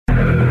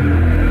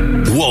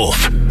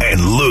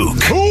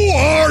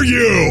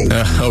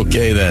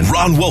Okay, then.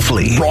 Ron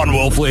Wolfley.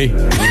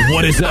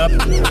 What is up?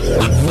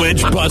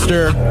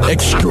 Witchbuster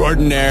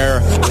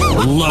extraordinaire.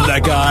 Love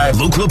that guy.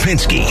 Luke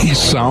Lipinski. He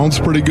sounds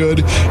pretty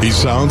good. He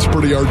sounds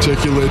pretty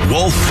articulate.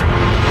 Wolf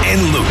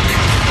and Luke.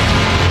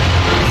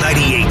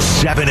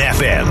 98.7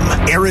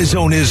 FM,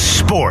 Arizona's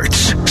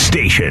sports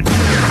station.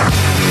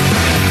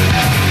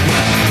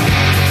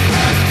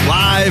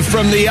 Live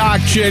from the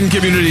Auction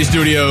Community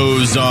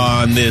Studios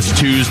on this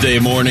Tuesday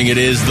morning, it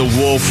is the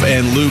Wolf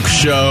and Luke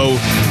Show.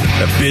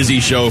 A busy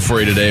show for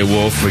you today,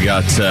 Wolf. We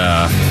got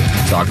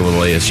talk a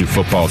little ASU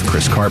football with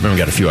Chris Cartman. We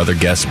got a few other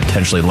guests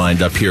potentially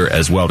lined up here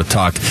as well to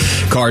talk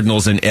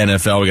Cardinals and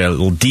NFL. We got a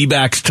little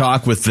D-backs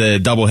talk with the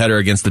doubleheader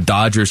against the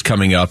Dodgers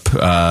coming up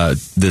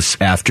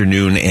this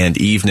afternoon and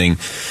evening.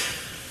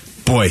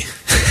 Boy,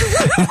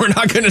 we're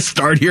not going to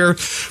start here,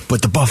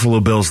 but the Buffalo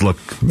Bills look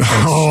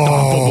unstoppable.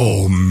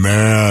 Oh,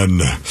 man.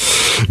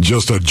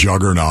 Just a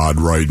juggernaut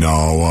right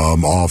now.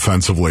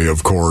 Offensively,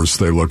 of course,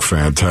 they look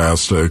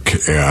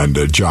fantastic, and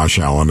Josh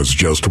Allen is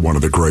just one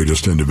of the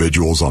greatest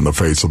individuals on the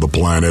face of the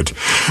planet.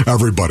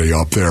 Everybody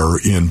up there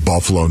in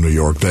Buffalo, New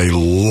York, they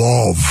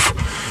love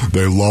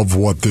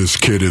what this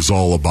kid is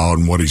all about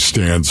and what he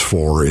stands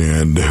for,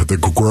 and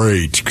the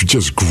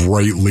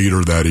great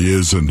leader that he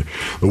is, and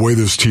the way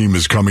this team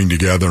is coming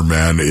together,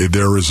 man,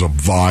 there is a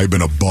vibe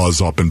and a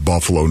buzz up in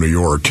Buffalo, New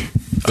York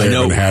they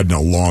haven't had in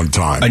a long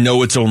time. I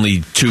know it's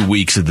only 2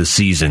 weeks of the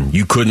season.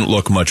 You couldn't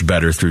look much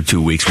better through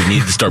 2 weeks. We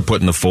need to start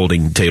putting the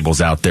folding tables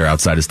out there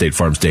outside of State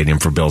Farm Stadium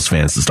for Bills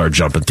fans to start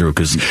jumping through,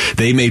 because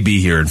they may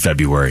be here in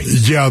February.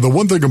 Yeah, the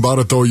one thing about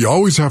it, though, you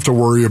always have to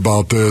worry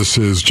about this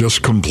is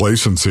just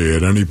complacency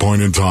at any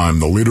point in time.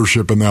 The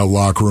leadership in that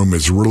locker room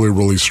is really,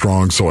 really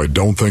strong, so I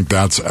don't think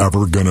that's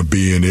ever going to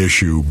be an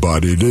issue,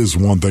 but it is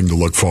one thing to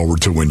look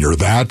forward to. When you're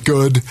that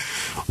good,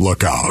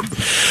 look out.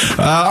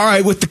 All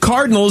right, with the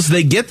Cardinals,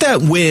 they get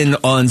that win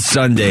on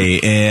Sunday,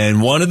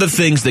 and one of the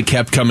things that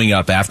kept coming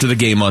up after the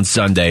game on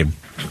Sunday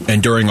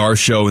and during our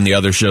show and the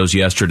other shows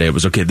yesterday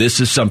was, okay,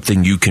 this is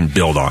something you can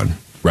build on,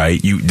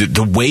 right?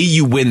 The way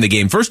you win the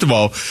game, first of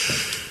all,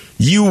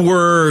 you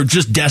were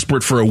just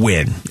desperate for a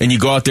win, and you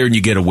go out there and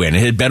you get a win.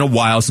 It had been a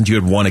while since you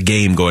had won a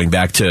game going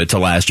back to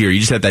last year. You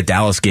just had that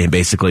Dallas game,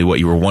 basically,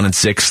 you were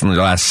 1-6 in the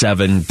last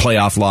 7,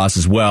 playoff loss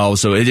as well,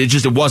 so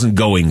it wasn't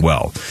going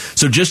well.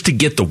 So just to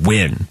get the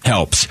win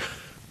helps.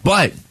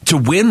 But to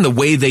win the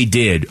way they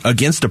did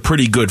against a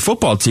pretty good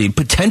football team,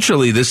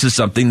 potentially this is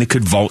something that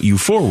could vault you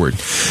forward.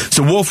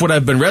 So, Wolf, what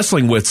I've been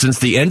wrestling with since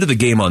the end of the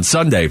game on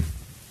Sunday,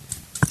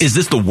 is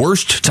this the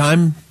worst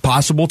time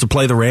possible to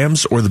play the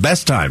Rams or the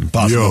best time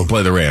possible to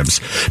play the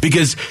Rams?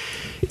 Because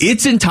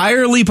it's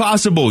entirely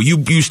possible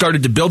you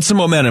started to build some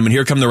momentum and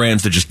here come the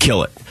Rams to just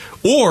kill it.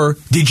 Or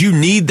did you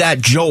need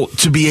that jolt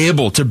to be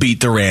able to beat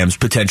the Rams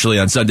potentially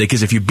on Sunday?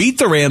 Because if you beat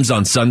the Rams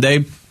on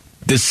Sunday,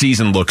 this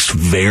season looks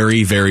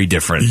very, very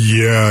different.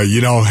 Yeah,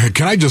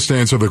 can I just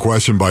answer the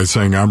question by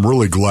saying I'm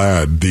really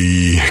glad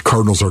the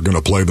Cardinals are going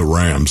to play the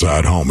Rams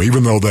at home,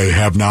 even though they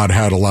have not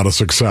had a lot of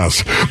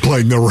success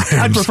playing the Rams.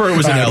 I'd prefer it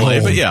was in L.A.,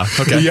 but yeah,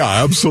 okay.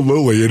 Yeah,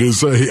 absolutely. It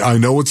is. I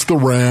know it's the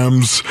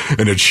Rams,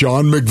 and it's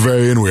Sean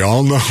McVay, and we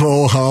all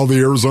know how the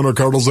Arizona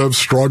Cardinals have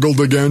struggled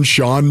against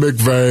Sean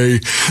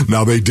McVay.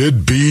 Now, they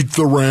did beat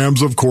the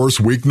Rams, of course,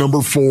 week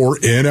number 4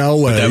 in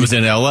L.A. But that was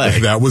in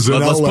L.A.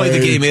 Let's play the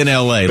game in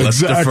L.A.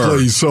 Let's defer.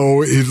 So,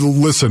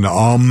 listen,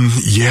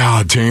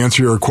 to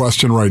answer your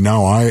question right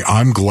now,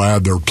 I'm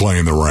glad they're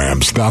playing the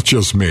Rams. That's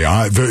just me.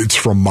 It's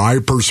from my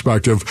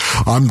perspective.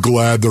 I'm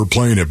glad they're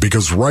playing it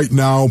because right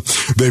now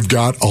they've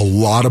got a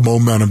lot of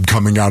momentum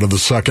coming out of the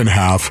second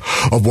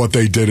half of what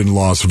they did in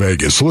Las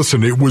Vegas.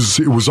 Listen, it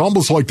was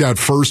almost like that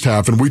first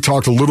half, and we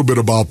talked a little bit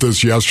about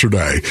this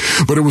yesterday,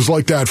 but it was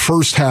like that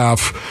first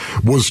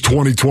half was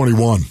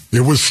 2021.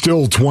 It was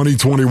still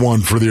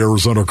 2021 for the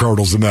Arizona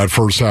Cardinals in that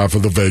first half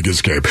of the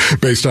Vegas game,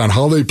 based on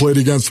how they played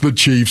against the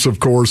Chiefs, of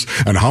course,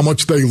 and how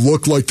much they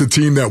looked like the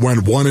team that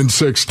went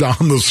 1-6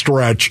 down the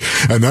stretch.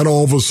 And then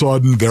all of a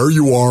sudden, there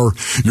you are.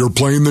 You're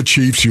playing the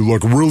Chiefs. You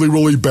look really,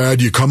 really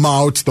bad. You come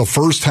out the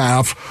first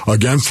half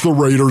against the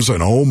Raiders,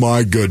 and oh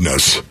my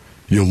goodness,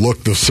 you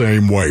look the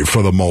same way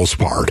for the most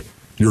part.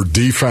 Your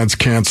defense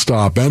can't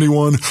stop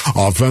anyone.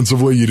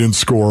 Offensively, you didn't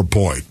score a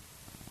point.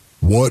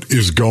 What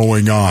is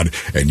going on?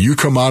 And you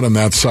come out in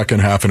that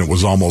second half, and it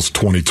was almost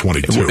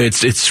 2022.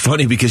 It's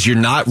funny because you're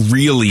not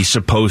really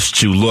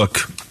supposed to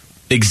look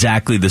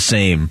exactly the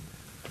same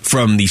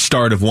from the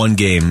start of one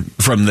game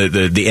from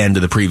the end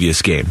of the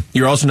previous game.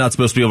 You're also not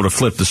supposed to be able to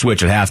flip the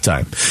switch at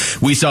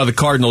halftime. We saw the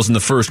Cardinals in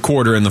the first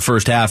quarter and the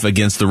first half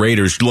against the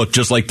Raiders look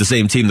just like the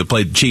same team that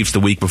played the Chiefs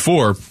the week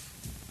before.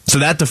 So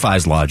that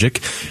defies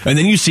logic. And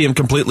then you see him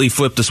completely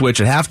flip the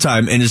switch at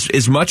halftime. And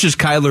as much as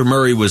Kyler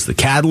Murray was the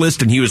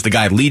catalyst and he was the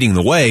guy leading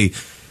the way,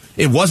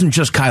 it wasn't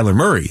just Kyler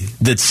Murray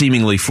that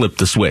seemingly flipped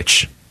the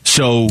switch.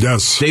 So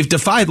they've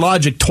defied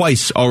logic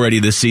twice already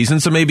this season,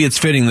 so maybe it's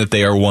fitting that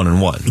they are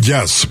 1-1.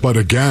 Yes, but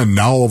again,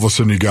 now all of a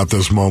sudden you got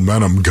this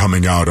momentum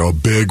coming out, a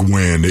big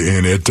win,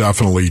 and it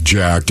definitely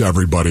jacked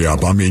everybody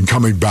up. I mean,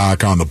 coming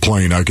back on the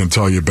plane, I can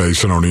tell you,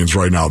 Basinonians,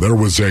 right now, there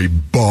was a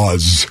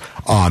buzz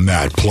on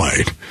that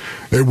plane.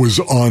 It was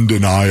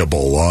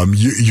undeniable.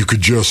 You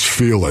could just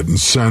feel it and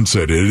sense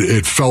it.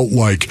 It felt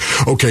like,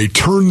 okay,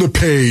 turn the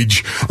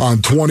page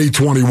on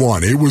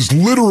 2021. It was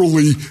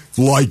literally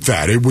like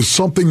that. It was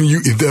something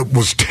that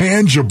was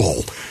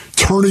tangible,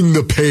 turning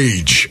the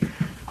page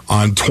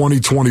on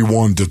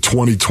 2021 to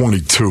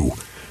 2022.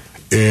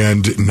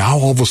 And now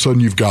all of a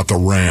sudden you've got the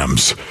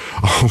Rams.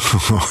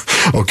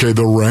 Okay,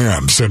 the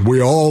Rams. And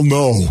we all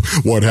know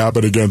what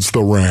happened against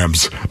the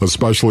Rams,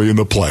 especially in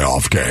the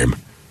playoff game.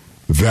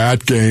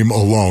 That game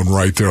alone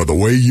right there, the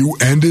way you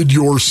ended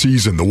your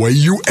season, the way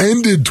you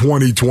ended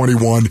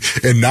 2021,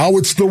 and now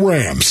it's the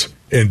Rams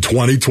in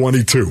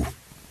 2022.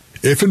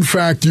 If, in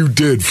fact, you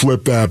did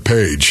flip that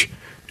page,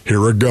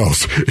 here it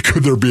goes.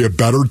 Could there be a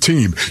better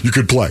team you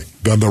could play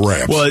than the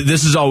Rams? Well,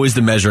 this is always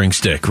the measuring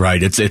stick,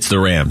 right? It's the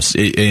Rams.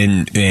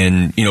 And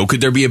could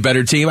there be a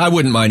better team? I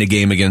wouldn't mind a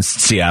game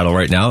against Seattle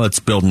right now. Let's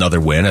build another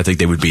win. I think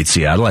they would beat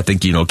Seattle. I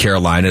think,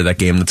 Carolina, that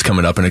game that's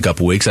coming up in a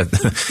couple weeks. I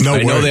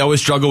know they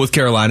always struggle with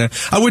Carolina.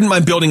 I wouldn't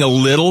mind building a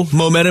little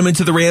momentum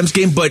into the Rams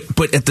game,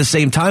 but at the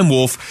same time,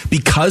 Wolf,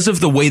 because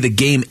of the way the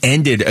game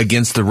ended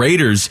against the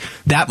Raiders,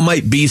 that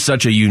might be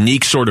such a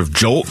unique sort of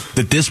jolt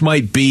that this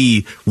might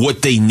be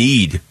what they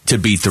need to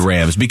beat the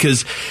Rams.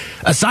 Because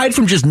aside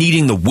from just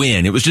needing the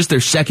win, it was just their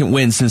second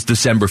win since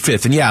December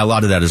 5th. And yeah, a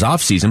lot of that is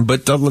off-season,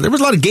 but there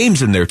was a lot of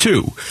games in there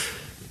too.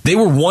 They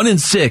were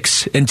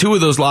 1-6, and 2 of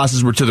those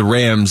losses were to the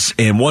Rams,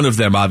 and one of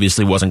them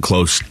obviously wasn't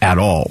close at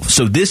all.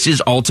 So this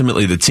is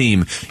ultimately the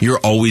team you're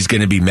always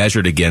going to be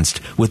measured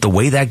against. With the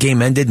way that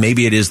game ended,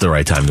 maybe it is the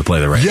right time to play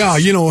the Rams. Yeah,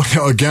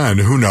 again,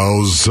 who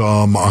knows?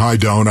 I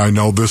don't. I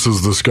know this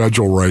is the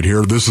schedule right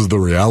here. This is the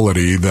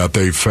reality that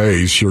they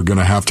face. You're going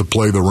to have to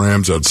play the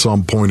Rams at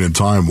some point in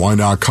time. Why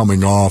not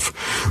coming off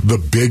the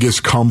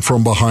biggest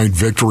come-from-behind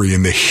victory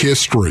in the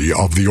history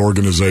of the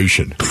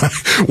organization?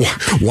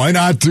 Why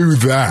not do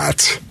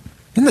that?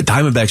 And the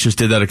Diamondbacks just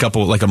did that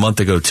a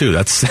month ago, too.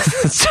 That's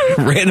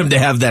random to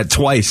have that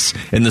twice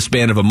in the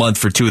span of a month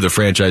for 2 of the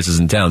franchises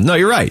in town. No,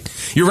 you're right.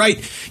 You're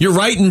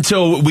right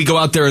until we go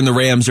out there and the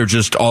Rams are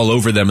just all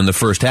over them in the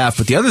first half.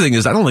 But the other thing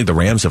is, I don't think the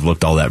Rams have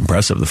looked all that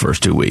impressive the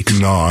first 2 weeks.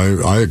 No,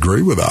 I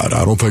agree with that.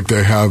 I don't think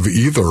they have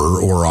either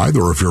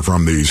if you're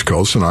from the East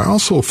Coast. And I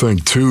also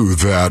think, too,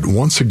 that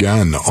once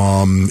again,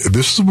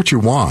 this is what you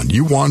want.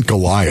 You want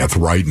Goliath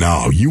right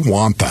now. You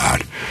want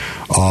that.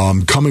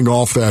 Coming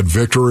off that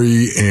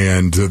victory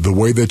and the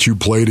way that you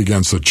played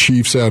against the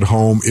Chiefs at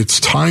home, it's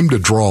time to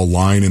draw a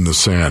line in the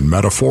sand.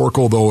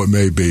 Metaphorical though it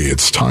may be,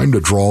 it's time to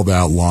draw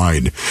that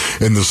line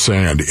in the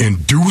sand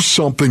and do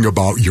something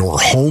about your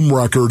home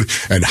record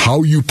and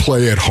how you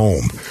play at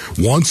home.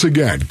 Once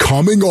again,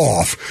 coming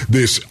off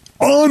this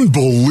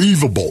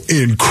unbelievable,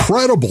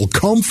 incredible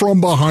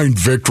come-from-behind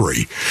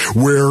victory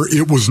where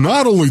it was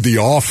not only the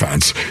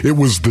offense, it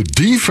was the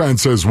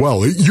defense as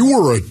well. You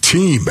were a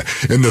team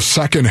in the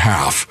second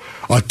half.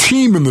 A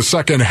team in the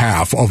second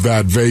half of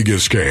that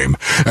Vegas game.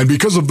 And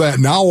because of that,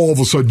 now all of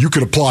a sudden you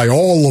can apply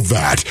all of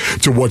that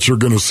to what you're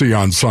going to see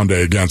on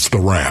Sunday against the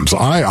Rams.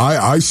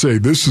 I say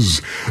this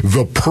is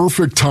the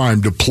perfect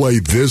time to play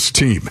this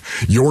team,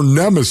 your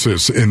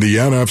nemesis in the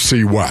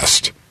NFC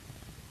West.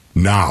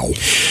 Now.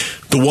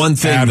 The one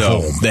thing,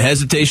 though, the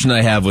hesitation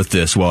I have with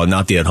this, well,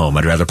 not the at home,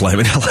 I'd rather play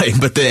him in LA,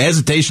 but the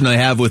hesitation I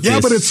have with this.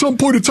 Yeah, but at some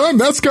point in time,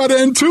 that's got to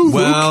end too, Luke.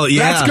 Well,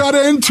 yeah. That's got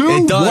to end too.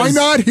 It does. Why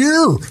not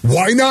here?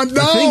 Why not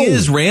now? The thing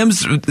is,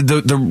 Rams,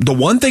 the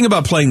one thing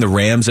about playing the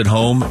Rams at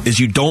home is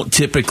you don't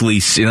typically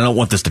see, and I don't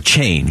want this to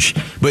change,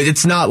 but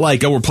it's not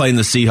like, we're playing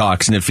the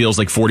Seahawks and it feels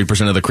like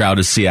 40% of the crowd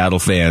is Seattle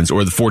fans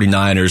or the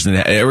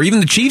 49ers or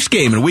even the Chiefs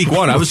game in week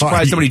 1. I was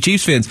surprised how many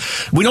Chiefs fans.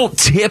 We don't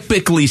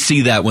typically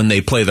see that when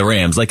they play the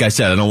Rams. Like I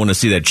said, I don't want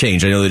to see that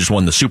change. I know they just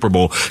won the Super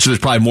Bowl, so there's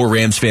probably more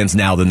Rams fans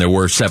now than there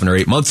were 7 or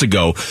 8 months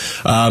ago.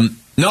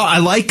 No, I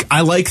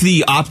like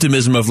the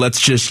optimism of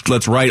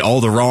let's right all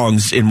the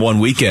wrongs in one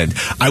weekend.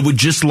 I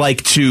would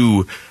like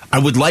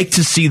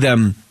to see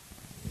them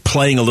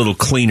playing a little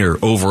cleaner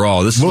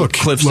overall. This is what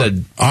Cliff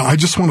said. I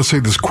just want to say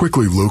this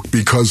quickly, Luke,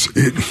 because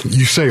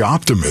you say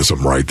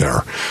optimism right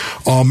there.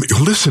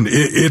 Listen,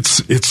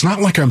 it's not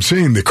like I'm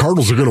saying the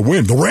Cardinals are going to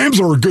win. The Rams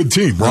are a good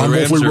team. Ron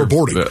Wolfley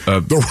reporting.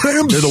 The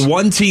Rams. They're the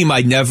one team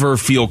I never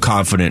feel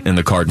confident in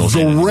the Cardinals.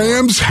 The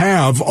Rams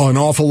have an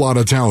awful lot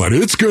of talent.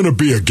 It's going to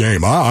be a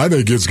game. I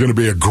think it's going to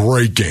be a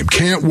great game.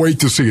 Can't wait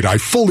to see it. I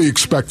fully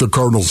expect the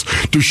Cardinals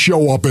to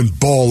show up and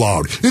ball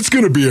out. It's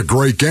going to be a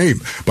great game.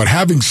 But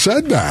having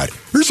said that,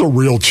 there's a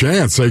real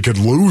chance they could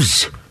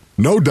lose.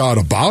 No doubt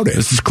about it.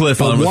 This is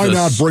Cliff on with us. Why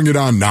not bring it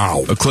on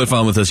now? Cliff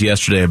on with us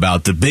yesterday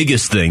about the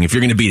biggest thing. If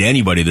you're going to beat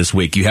anybody this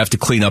week, you have to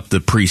clean up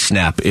the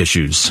pre-snap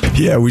issues.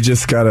 Yeah, we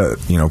just got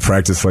to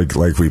practice like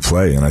we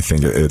play, and I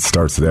think it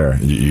starts there.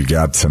 You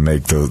got to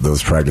make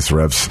those practice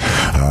reps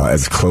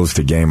as close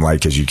to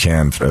game-like as you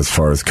can as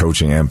far as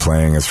coaching and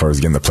playing, as far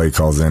as getting the play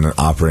calls in and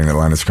operating at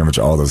line of scrimmage,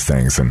 all those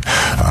things. And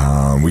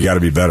we got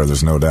to be better.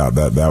 There's no doubt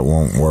that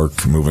won't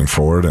work moving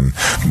forward, and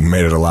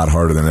made it a lot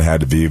harder than it had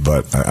to be,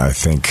 but I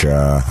think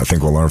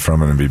think we'll learn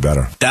from it and be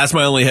better. That's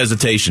my only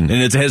hesitation,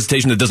 and it's a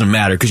hesitation that doesn't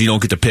matter because you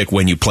don't get to pick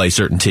when you play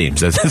certain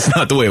teams. That's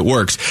not the way it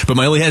works. But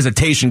my only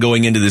hesitation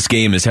going into this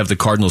game is have the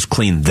Cardinals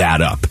clean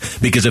that up,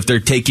 because if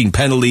they're taking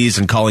penalties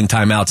and calling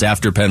timeouts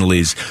after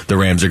penalties, the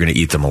Rams are going to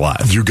eat them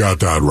alive. You got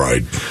that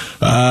right.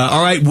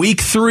 All right,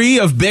 week 3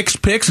 of Bick's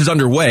Picks is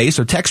underway,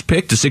 so text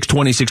PICK to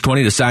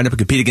 620-620 to sign up and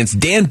compete against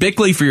Dan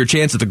Bickley for your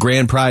chance at the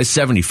grand prize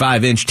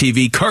 75-inch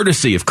TV,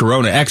 courtesy of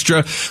Corona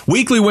Extra.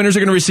 Weekly winners are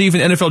going to receive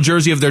an NFL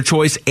jersey of their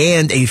choice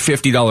and a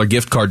 $50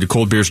 gift card to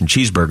Cold Beers and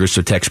Cheeseburgers,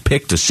 so text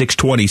PICK to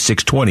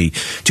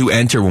 620-620 to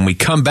enter. When we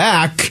come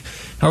back,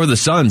 how are the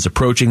Suns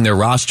approaching their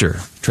roster?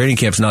 Training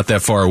camp's not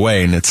that far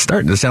away, and it's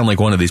starting to sound like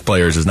one of these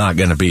players is not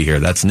going to be here.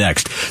 That's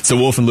next. It's the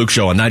Wolf and Luke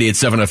Show on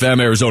 98.7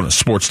 FM, Arizona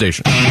Sports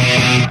Station.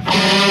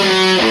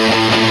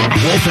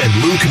 Wolf and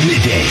Luke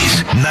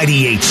Middays,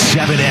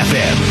 98.7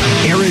 FM,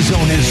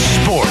 Arizona's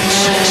sports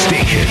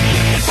station.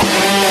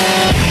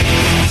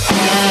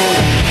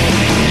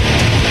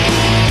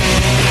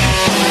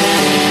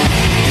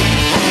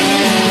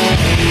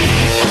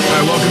 All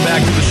right, welcome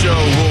back to the show,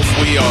 Wolf.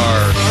 We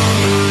are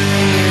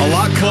a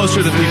lot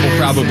closer than people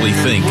probably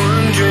think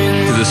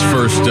to this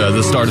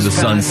the start of the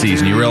Sun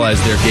season. You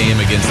realize their game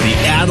against the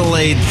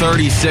Adelaide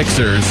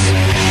 36ers,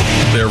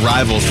 their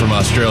rivals from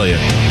Australia.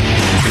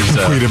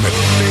 Wait a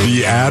minute.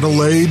 The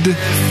Adelaide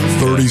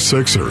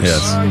 36ers.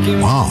 Yes.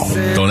 Wow.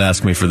 Don't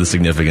ask me for the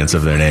significance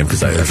of their name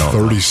because I don't.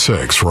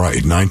 36, right.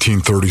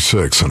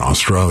 1936 in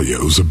Australia.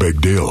 It was a big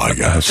deal, I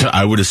guess.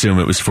 I would assume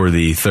it was for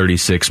the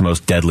 36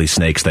 most deadly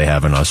snakes they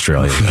have in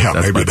Australia. Yeah,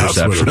 that's maybe my that's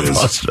perception what it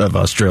is. of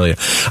Australia.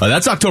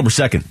 That's October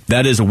 2nd.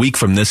 That is a week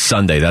from this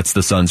Sunday. That's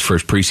the Suns'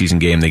 first preseason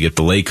game. They get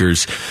the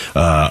Lakers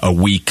a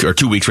week, or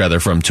 2 weeks rather,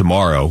 from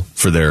tomorrow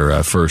for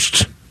their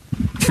first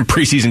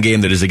preseason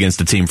game that is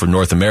against a team from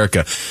North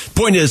America.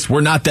 Point is,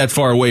 we're not that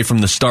far away from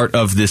the start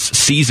of this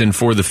season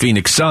for the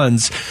Phoenix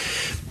Suns.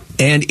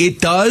 And it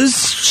does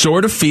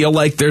sort of feel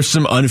like there's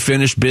some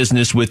unfinished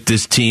business with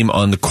this team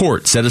on the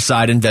court. Set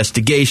aside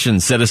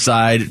investigations, set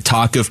aside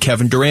talk of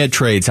Kevin Durant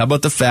trades. How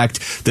about the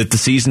fact that the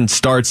season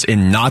starts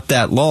in not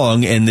that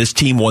long and this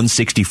team won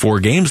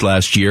 64 games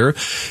last year?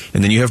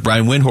 And then you have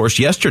Brian Windhorst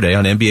yesterday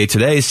on NBA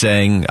Today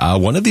saying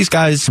one of these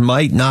guys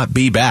might not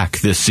be back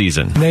this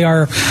season. They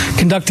are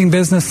conducting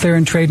business. They're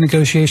in trade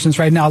negotiations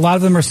right now. A lot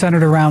of them are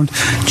centered around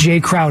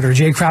Jay Crowder.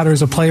 Jay Crowder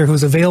is a player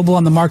who's available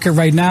on the market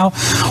right now.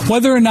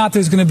 Whether or not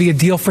there's going to be a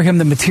deal for him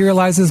that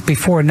materializes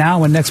before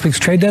now and next week's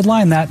trade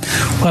deadline, that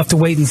we'll have to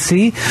wait and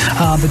see.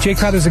 But Jay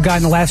Crowder's a guy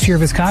in the last year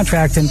of his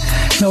contract, and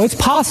it's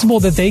possible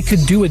that they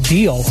could do a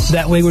deal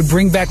that way would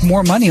bring back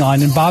more money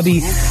on. And Bobby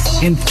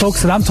and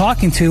folks that I'm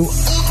talking to,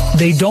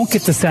 they don't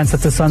get the sense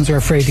that the Suns are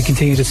afraid to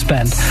continue to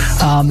spend,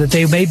 that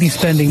they may be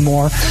spending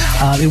more.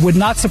 It would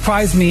not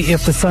surprise me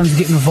if the Suns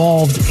get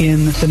involved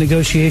in the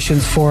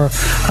negotiations for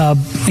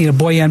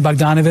Bojan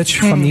Bogdanovic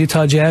from the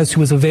Utah Jazz,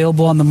 who is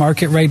available on the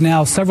market right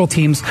now. Several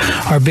teams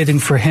are bidding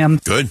for him.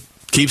 Good.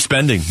 Keep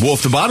spending.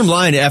 Wolf, the bottom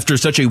line, after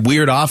such a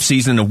weird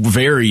offseason, a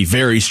very,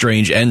 very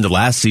strange end to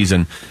last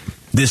season,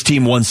 this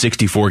team won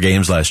 64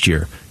 games last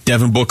year.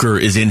 Devin Booker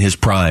is in his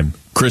prime.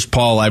 Chris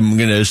Paul, I'm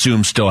going to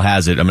assume, still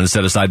has it. I'm going to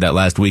set aside that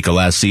last week of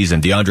last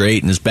season. DeAndre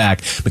Ayton is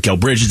back. Mikal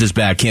Bridges is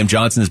back. Cam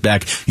Johnson is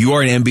back. You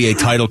are an NBA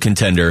title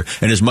contender.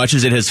 And as much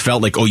as it has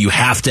felt like, you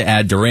have to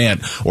add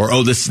Durant, or,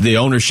 the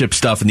ownership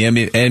stuff and the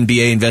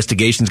NBA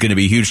investigation is going to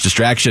be a huge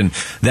distraction,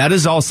 that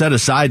is all set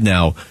aside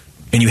now.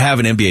 And you have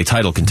an NBA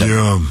title contender.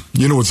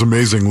 Yeah. What's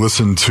amazing?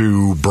 Listen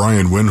to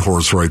Brian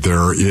Windhorst right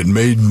there. It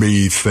made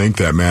me think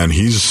that, man,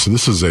 this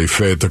is a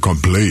fait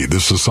accompli.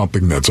 This is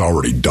something that's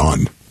already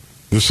done.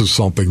 This is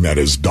something that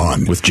is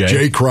done. With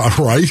Jay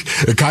Crowder, right?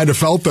 It kind of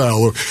felt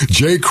that.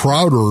 Jay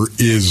Crowder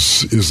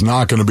is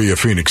not going to be a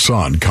Phoenix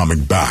Sun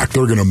coming back.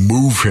 They're going to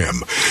move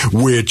him,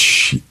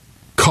 which,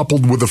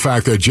 coupled with the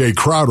fact that Jay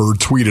Crowder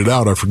tweeted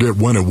out, I forget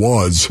when it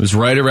was. It was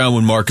right around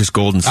when Marcus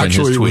Golden sent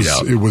his tweet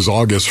out. It was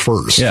August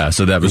 1st. Yeah,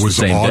 so that was the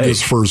same day. It was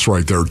August 1st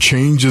right there.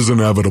 Change is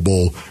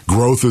inevitable.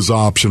 Growth is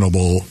optional.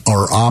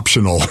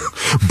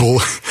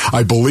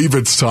 I believe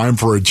it's time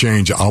for a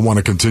change. I want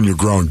to continue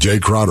growing. Jay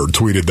Crowder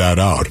tweeted that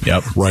out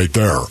right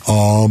there.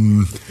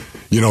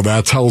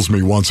 That tells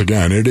me once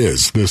again,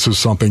 this is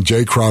something.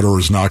 Jay Crowder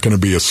is not going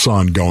to be a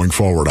Sun going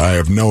forward. I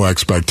have no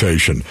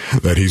expectation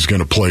that he's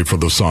going to play for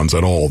the Suns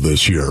at all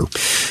this year.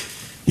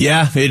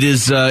 Yeah, it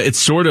is. It's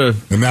sort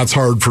of, and that's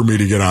hard for me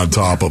to get on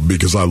top of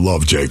because I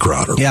love Jay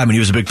Crowder. Yeah, he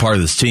was a big part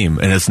of this team,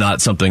 and it's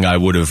not something I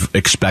would have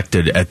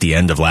expected at the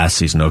end of last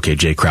season. Okay,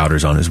 Jay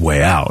Crowder's on his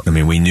way out.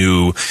 We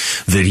knew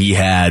that he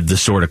had the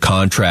sort of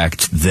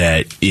contract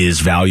that is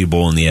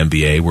valuable in the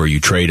NBA, where you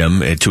trade him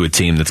to a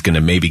team that's going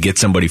to maybe get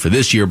somebody for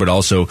this year, but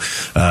also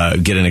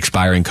get an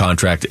expiring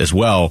contract as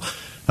well.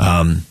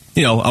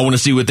 I want to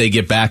see what they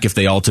get back if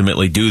they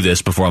ultimately do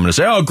this before I'm going to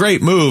say, oh,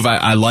 great move.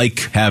 I like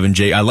having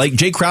Jay.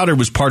 Jay Crowder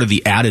was part of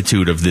the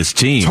attitude of this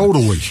team.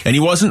 Totally. And he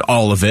wasn't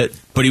all of it,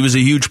 but he was a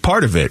huge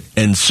part of it.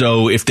 And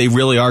so if they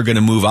really are going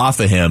to move off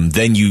of him,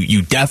 then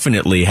you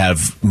definitely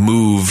have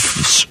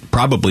moves,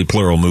 probably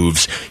plural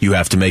moves, you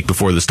have to make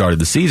before the start of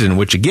the season,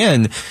 which,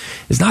 again,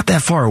 is not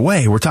that far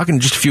away. We're talking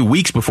just a few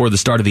weeks before the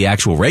start of the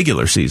actual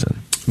regular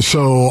season.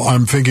 So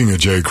I'm thinking of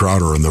Jay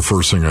Crowder, and the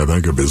first thing I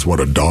think of is what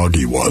a dog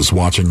he was,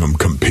 watching him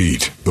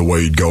compete, the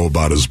way he'd go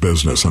about his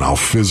business, and how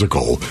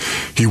physical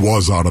he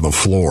was out on the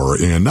floor.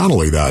 And not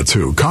only that,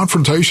 too,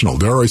 confrontational.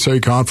 Dare I say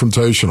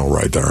confrontational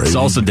right there.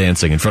 Salsa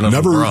dancing in front of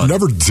LeBron.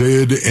 Never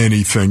did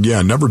anything.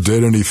 Yeah, never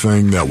did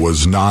anything that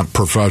was not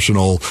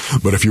professional.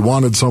 But if you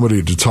wanted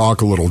somebody to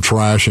talk a little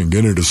trash and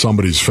get into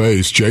somebody's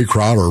face, Jay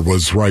Crowder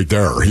was right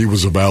there. He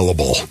was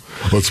available.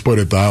 Let's put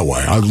it that way.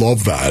 I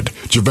love that.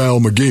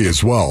 JaVale McGee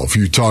as well. If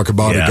you talk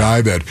about a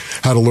guy that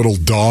had a little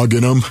dog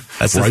in him,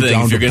 that's the right thing.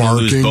 down if you're to going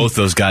barking. To lose both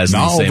those guys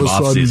now, in the same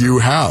all of a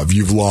sudden,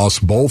 you've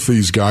lost both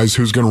these guys.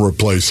 Who's going to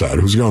replace that?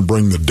 Who's going to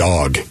bring the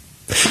dog?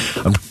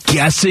 I'm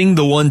guessing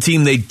the one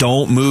team they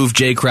don't move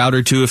Jay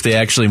Crowder to, if they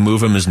actually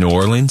move him, is New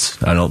Orleans.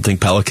 I don't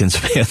think Pelicans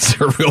fans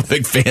are real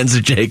big fans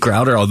of Jay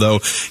Crowder, although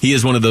he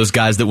is one of those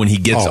guys that when he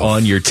gets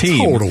on your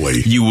team,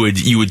 totally.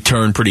 you would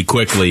turn pretty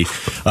quickly.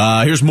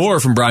 Here's more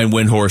from Brian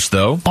Windhorst,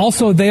 though.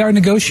 Also, they are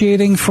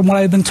negotiating, from what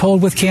I've been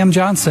told, with Cam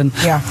Johnson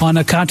on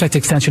a contract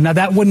extension. Now,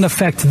 that wouldn't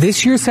affect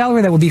this year's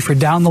salary. That would be for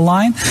down the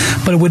line,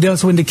 but it would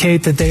also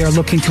indicate that they are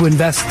looking to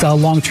invest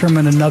long-term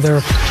in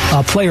another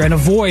player and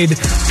avoid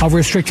a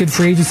restricted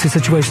free agency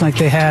situation like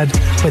they had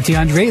with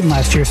DeAndre Ayton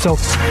last year. So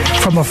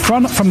from a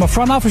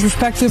front office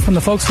perspective, from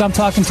the folks that I'm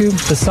talking to,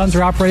 the Suns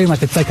are operating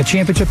like a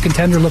championship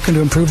contender looking to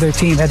improve their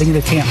team heading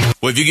into camp.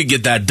 Well, if you could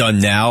get that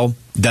done now,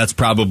 it's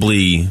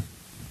probably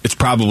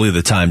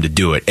the time to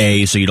do it.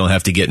 A, so you don't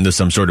have to get into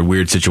some sort of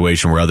weird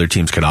situation where other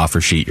teams could offer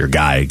sheet your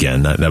guy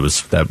again.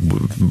 That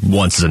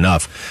once is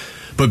enough.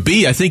 But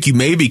B, I think you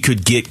maybe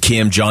could get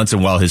Cam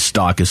Johnson while his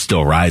stock is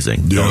still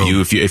rising. Don't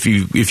you?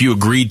 If you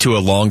agreed to a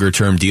longer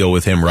term deal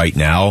with him right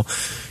now,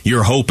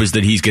 your hope is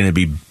that he's going to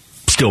be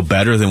still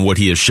better than what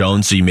he has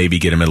shown, so you maybe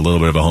get him at a little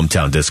bit of a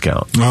hometown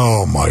discount.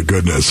 Oh, my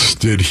goodness.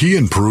 Did he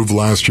improve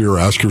last year?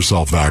 Ask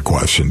yourself that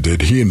question.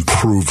 Did he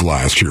improve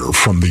last year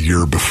from the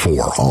year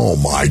before? Oh,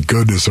 my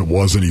goodness, it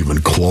wasn't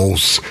even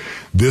close.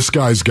 This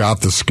guy's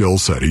got the skill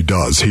set. He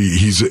does.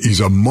 He's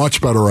a much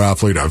better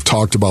athlete. I've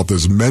talked about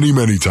this many,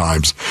 many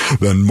times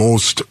than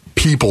most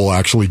people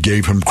actually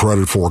gave him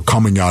credit for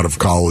coming out of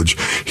college.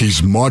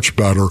 He's much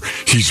better.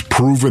 He's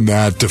proven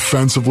that.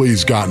 Defensively,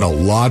 he's gotten a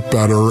lot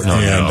better.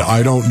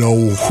 I don't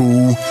know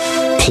who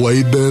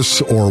played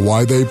this or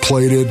why they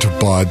played it,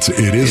 but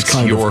it's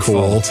kind of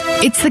cool. Fault.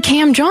 It's the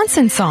Cam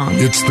Johnson song.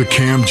 It's the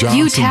Cam Johnson song.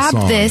 You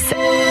tabbed this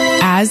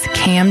as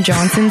Cam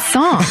Johnson's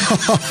song.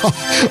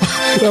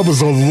 That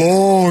was a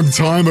long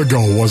time ago,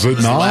 was it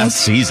not? Last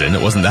season.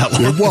 It wasn't that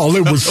long.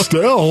 It was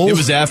still. It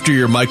was after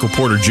your Michael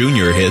Porter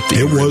Jr. hit that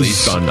you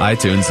released on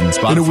iTunes and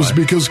Spotify. And it was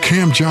because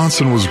Cam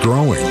Johnson was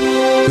growing.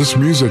 This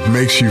music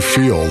makes you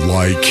feel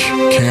like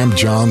Cam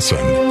Johnson.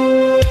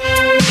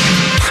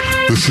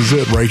 This is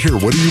it right here.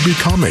 What are you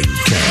becoming,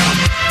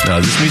 Cam? No,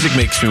 this music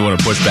makes me want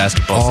to push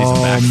basketball season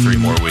back 3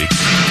 more weeks.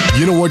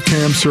 You know what,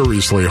 Cam?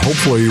 Seriously,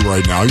 hopefully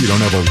right now you don't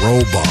have a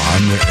robe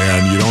on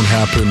and you don't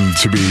happen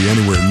to be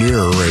anywhere near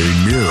a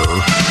mirror.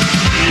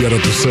 Yet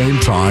at the same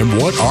time,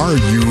 what are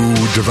you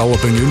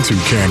developing into,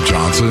 Cam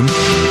Johnson?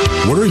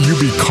 What are you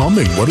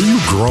becoming? What are you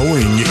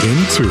growing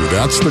into?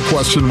 That's the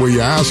question we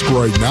ask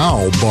right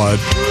now, but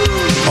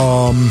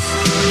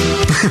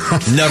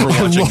never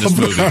watching this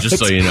movie, just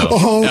so you know.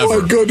 Oh,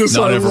 ever. My goodness,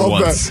 Not I ever love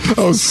once. that.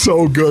 That was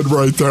so good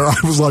right there. I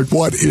was like,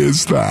 what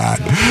is that?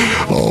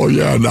 Oh,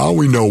 yeah, now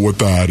we know what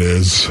that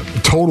is.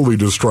 Totally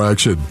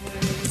distraction.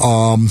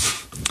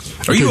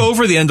 Are you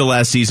over the end of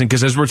last season?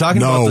 Because as we're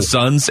talking about the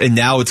Suns, and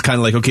now it's kind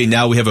of like, okay,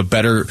 now we have a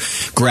better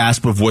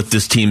grasp of what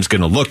this team's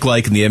going to look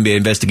like, and the NBA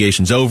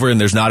investigation's over, and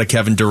there's not a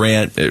Kevin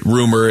Durant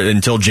rumor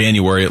until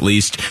January at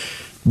least.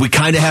 We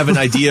kind of have an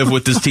idea of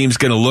what this team's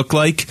going to look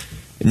like.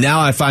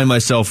 Now I find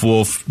myself,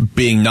 Wolf,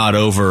 being not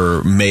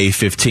over May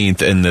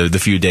 15th and the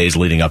few days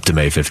leading up to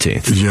May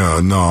 15th.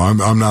 Yeah, no,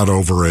 I'm not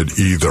over it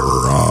either.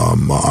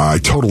 I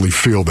totally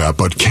feel that.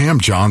 But Cam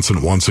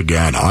Johnson, once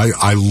again,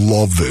 I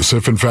love this.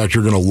 If, in fact,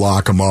 you're going to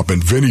lock him up,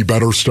 and Vinny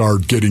better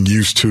start getting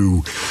used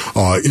to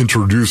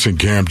introducing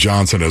Cam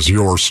Johnson as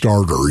your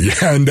starter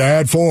and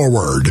add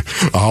forward,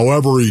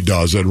 however he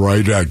does it,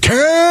 right?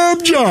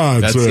 Cam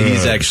Johnson.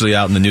 He's actually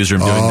out in the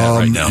newsroom doing that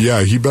right now.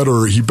 Yeah, he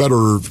better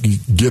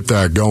get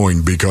that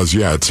going. Because,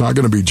 it's not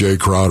going to be Jay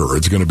Crowder.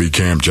 It's going to be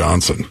Cam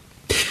Johnson.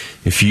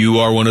 If you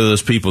are one of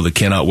those people that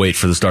cannot wait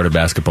for the start of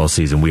basketball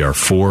season, we are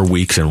 4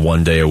 weeks and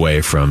 1 day away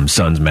from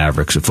Suns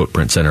Mavericks at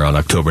Footprint Center on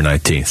October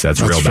 19th.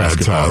 That's real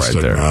basketball right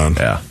there. Man.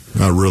 Yeah.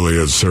 That really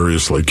is,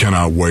 seriously.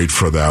 Cannot wait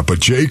for that. But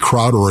Jay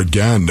Crowder,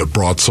 again,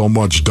 brought so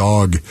much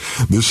dog.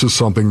 This is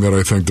something that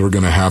I think they're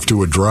going to have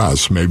to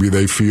address. Maybe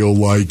they feel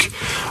like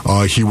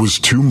he was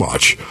too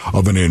much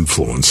of an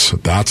influence.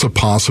 That's a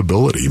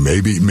possibility.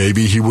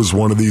 Maybe he was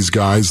one of these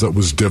guys that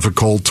was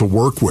difficult to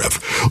work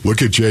with.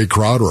 Look at Jay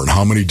Crowder and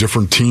how many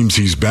different teams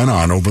he's been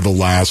on over the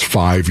last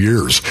 5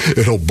 years.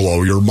 It'll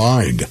blow your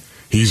mind.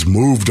 He's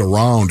moved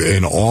around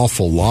an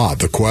awful lot.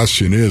 The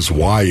question is,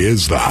 why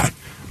is that?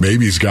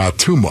 Maybe he's got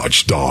too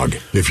much dog,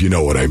 if you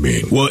know what I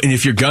mean. Well, and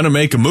if you're going to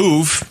make a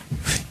move,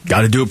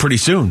 got to do it pretty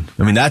soon.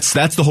 I mean, that's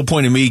the whole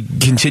point of me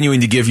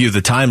continuing to give you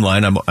the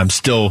timeline. It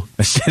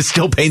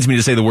still pains me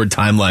to say the word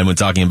timeline when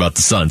talking about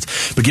the Suns,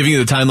 but giving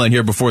you the timeline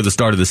here before the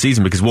start of the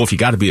season because, Wolf, you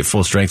got to be at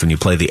full strength when you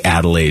play the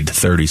Adelaide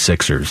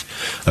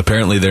 36ers.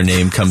 Apparently their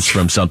name comes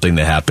from something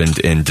that happened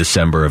in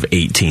December of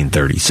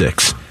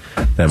 1836.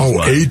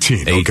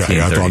 18.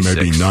 Okay, I thought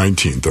maybe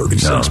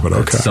 1936, no, but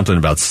okay. Something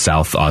about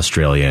South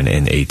Australia in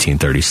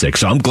 1836.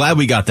 So I'm glad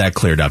we got that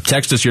cleared up.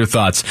 Text us your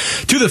thoughts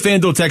to the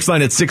FanDuel text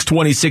line at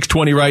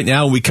 620 right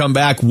now. When we come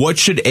back, what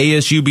should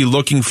ASU be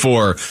looking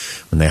for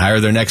when they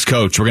hire their next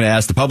coach? We're going to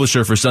ask the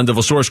publisher for Sun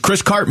Devil Source,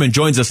 Chris Cartman,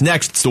 joins us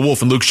next. It's the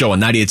Wolf and Luke Show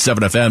on 98.7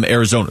 FM,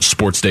 Arizona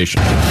Sports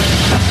Station.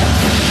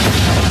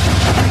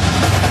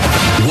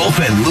 Wolf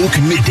and Luke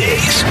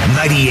Middays,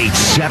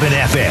 98.7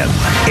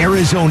 FM,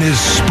 Arizona's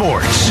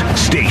sports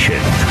station.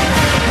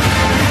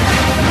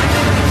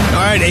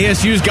 All right,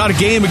 ASU's got a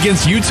game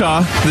against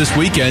Utah this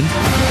weekend.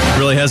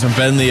 Really hasn't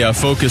been the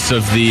focus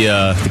of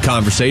the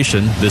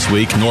conversation this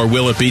week, nor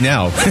will it be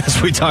now,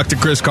 as we talk to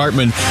Chris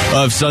Cartman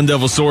of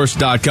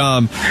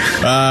SunDevilSource.com.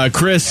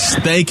 Chris,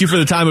 thank you for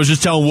the time. I was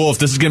just telling Wolf,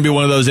 this is going to be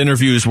one of those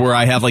interviews where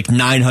I have like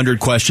 900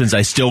 questions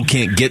I still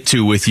can't get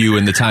to with you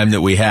in the time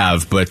that we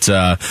have. But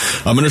I'm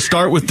going to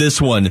start with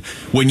this one.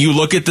 When you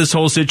look at this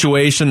whole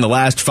situation, the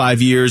last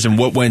 5 years, and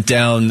what went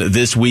down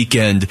this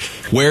weekend,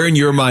 where in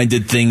your mind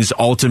did things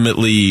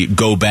ultimately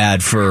go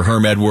bad for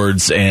Herm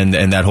Edwards and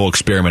that whole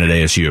experiment at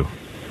ASU?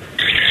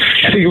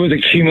 I think it was a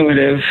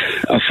cumulative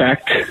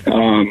effect.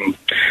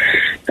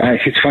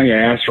 It's funny, I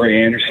asked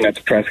Ray Anderson at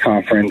the press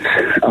conference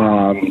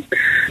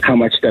how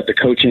much that the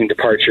coaching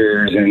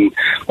departures and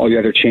all the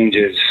other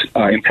changes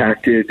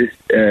impacted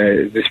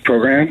this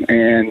program,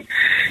 and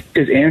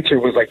his answer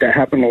was like, that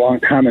happened a long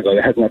time ago.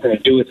 That has nothing to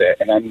do with it.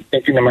 And I'm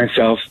thinking to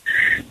myself,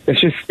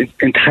 that's just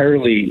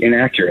entirely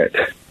inaccurate.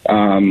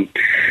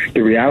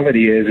 The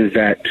reality is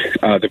that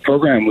the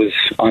program was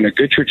on a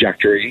good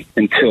trajectory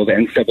until the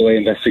NCAA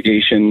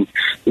investigation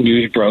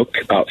news broke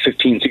about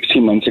 15,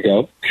 16 months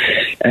ago.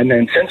 And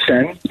then since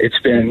then, it's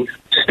been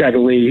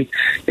steadily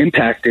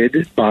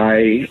impacted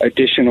by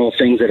additional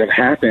things that have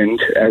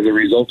happened as a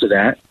result of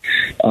that.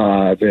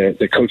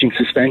 The coaching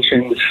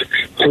suspensions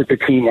hurt the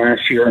team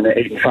last year in the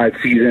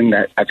 8-5 season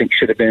that I think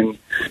should have been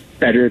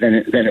better than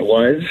it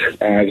was.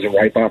 It was a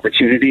ripe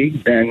opportunity.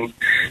 Then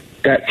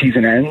that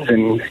season ends,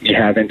 and you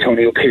have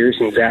Antonio Pierce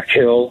and Zach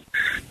Hill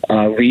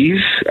leave.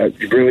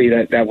 Really,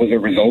 that was a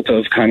result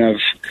of kind of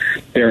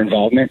their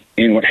involvement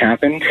in what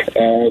happened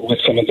with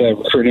some of the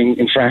recruiting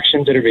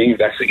infractions that are being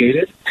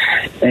investigated.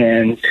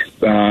 And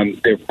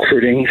the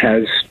recruiting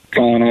has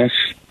fallen off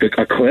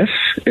a cliff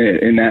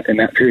in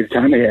that period of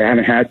time. They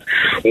haven't had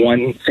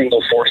one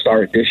single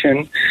 4-star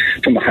addition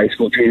from the high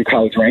school, junior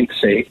college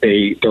ranks.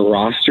 The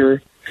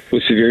roster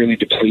was severely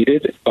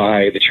depleted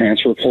by the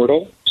transfer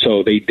portal.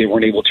 So they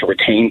weren't able to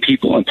retain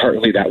people, and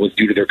partly that was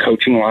due to their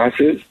coaching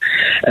losses,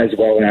 as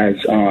well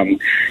as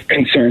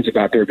concerns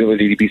about their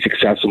ability to be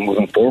successful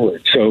moving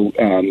forward. So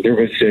there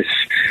was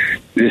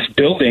this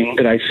building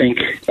that I think,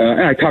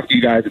 and I talked to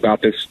you guys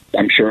about this,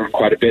 I'm sure,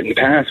 quite a bit in the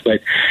past, but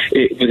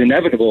it was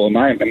inevitable in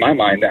my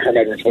mind that Herm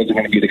Edwards wasn't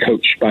going to be the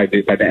coach by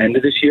the end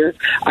of this year.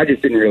 I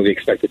just didn't really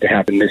expect it to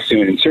happen this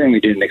soon, and certainly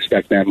didn't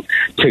expect them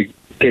to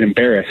get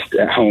embarrassed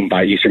at home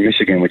by Eastern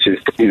Michigan, which is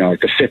like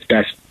the 5th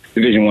best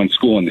Division I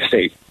school in the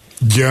state.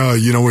 Yeah,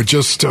 it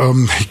just,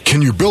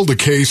 can you build a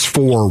case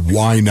for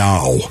why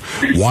now?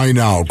 Why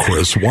now,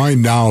 Chris? Why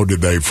now did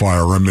they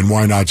fire him, and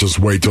why not just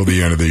wait till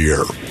the end of the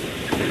year?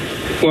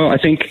 Well, I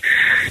think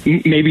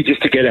maybe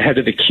just to get ahead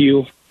of the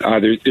queue.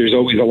 There's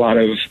always a lot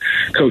of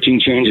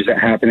coaching changes that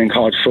happen in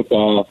college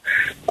football.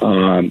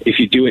 If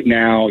you do it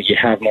now, you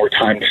have more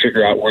time to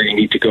figure out where you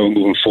need to go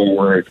moving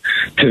forward,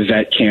 to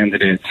vet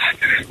candidates,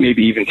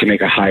 maybe even to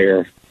make a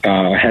hire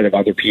ahead of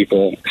other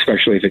people,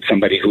 especially if it's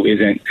somebody who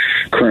isn't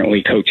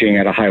currently coaching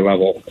at a high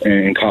level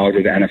in college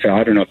or the NFL.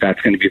 I don't know if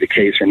that's going to be the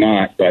case or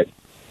not, but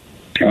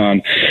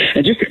and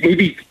just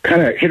maybe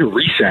kind of hit a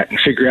reset and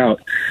figure out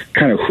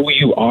kind of who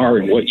you are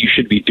and what you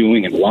should be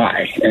doing and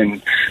why.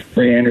 And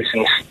Ray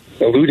Anderson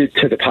alluded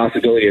to the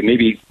possibility of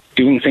maybe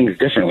doing things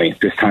differently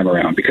this time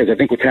around, because I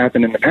think what's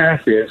happened in the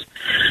past is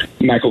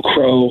Michael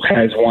Crow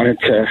has wanted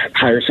to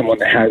hire someone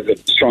that has a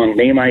strong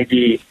name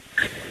ID.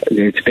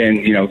 It's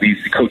been,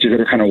 these coaches that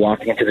are kind of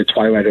walking into the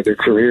twilight of their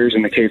careers,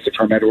 in the case of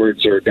Herm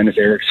Edwards or Dennis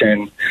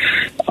Erickson,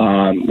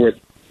 where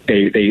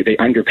they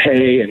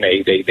underpay and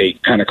they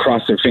kind of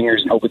cross their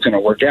fingers and hope it's going to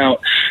work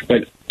out.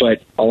 But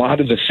but a lot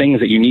of the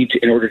things that you need to,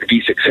 in order to be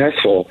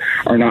successful,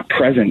 are not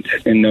present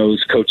in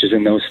those coaches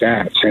and those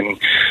staffs. And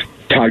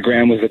Todd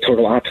Graham was the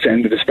total opposite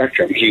end of the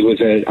spectrum. He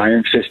was an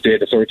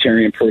iron-fisted,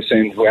 authoritarian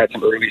person who had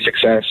some early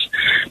success,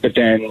 but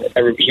then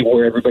he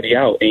wore everybody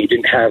out, and he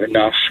didn't have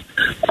enough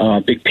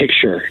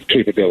big-picture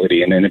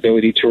capability and an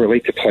ability to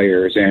relate to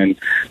players, and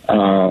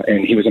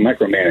he was a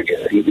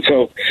micromanager. And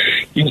so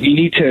you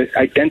need to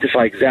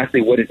identify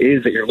exactly what it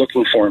is that you're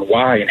looking for and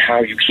why and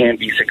how you can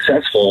be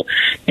successful.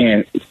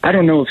 And I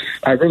don't know if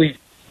I really...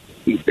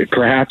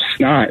 Perhaps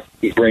not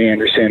Ray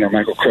Anderson or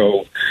Michael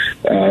Crow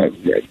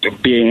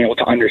being able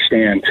to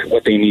understand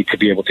what they need to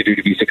be able to do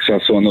to be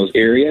successful in those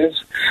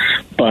areas.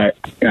 But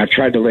I've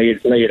tried to lay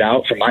it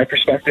out from my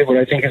perspective, what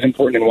I think is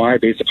important and why,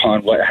 based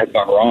upon what has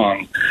gone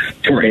wrong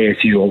for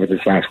ASU over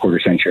this last quarter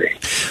century.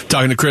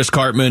 Talking to Chris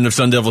Cartman of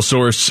Sun Devil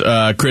Source.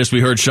 Chris, we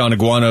heard Sean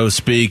Aguano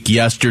speak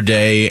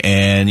yesterday,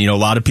 and a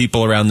lot of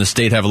people around the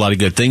state have a lot of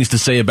good things to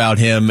say about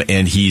him,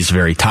 and he's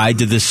very tied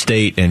to this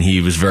state, and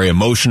he was very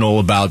emotional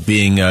about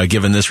being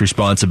given this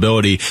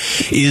responsibility.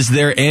 Is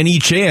there any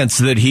chance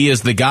that he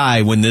is the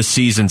guy when this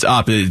season's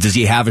up? Does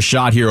he have a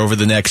shot here over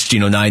the next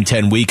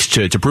 9-10 weeks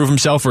to prove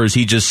himself, or is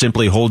he just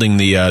simply holding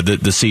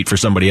the seat for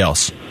somebody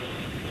else?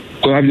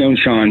 Well, I've known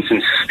Sean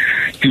since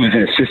he was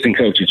an assistant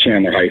coach at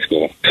Chandler High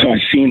School. So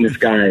I've seen this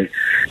guy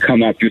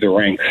come up through the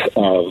ranks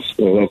of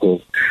the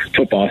local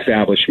football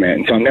establishment,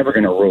 and so I'm never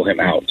going to rule him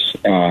out.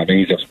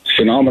 He's a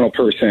phenomenal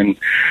person.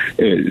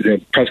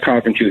 The press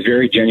conference, he was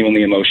very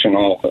genuinely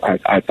emotional.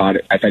 I thought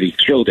he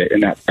killed it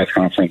in that press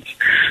conference.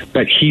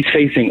 But he's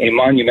facing a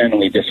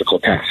monumentally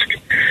difficult task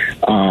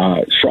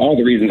for all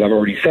the reasons I've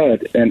already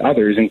said, and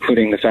others,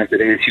 including the fact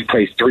that ASU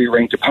plays 3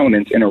 ranked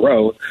opponents in a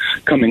row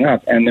coming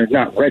up, and they're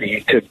not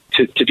ready to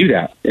do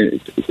that.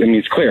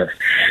 It's clear.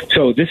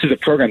 So this is a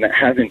program that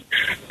hasn't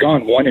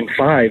gone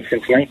 1-5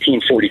 since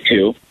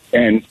 1942,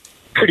 and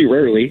pretty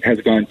rarely has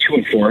gone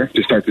 2-4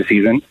 to start the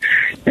season.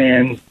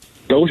 And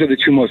those are the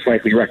 2 most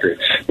likely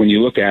records when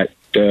you look at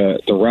the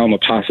realm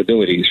of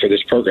possibilities for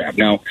this program.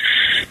 Now,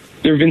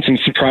 there have been some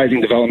surprising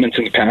developments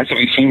in the past.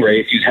 We've seen where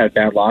ASU's had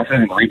bad losses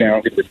and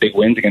rebounded with big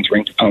wins against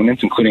ranked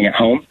opponents, including at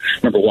home.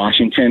 Remember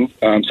Washington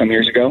some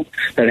years ago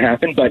that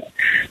happened. But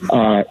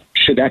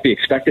should that be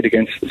expected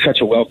against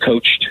such a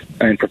well-coached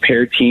and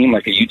prepared team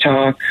like a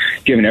Utah,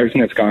 given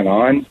everything that's gone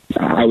on?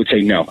 I would say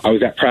no. I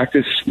was at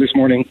practice this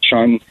morning,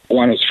 Sean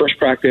Aguano's first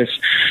practice,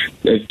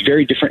 a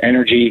very different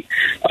energy,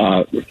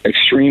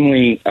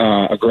 extremely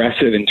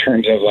aggressive in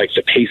terms of like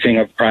the pacing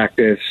of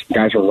practice.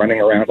 Guys were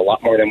running around a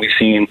lot more than we've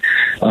seen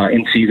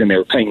in season. They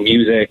were playing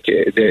music.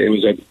 It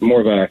was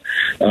more of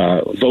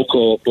a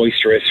vocal,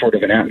 boisterous sort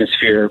of an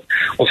atmosphere.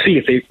 We'll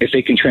see if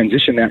they can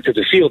transition that to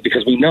the field,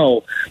 because we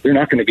know they're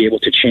not going to be able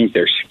to change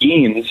their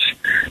schemes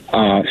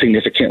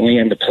significantly,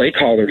 and the play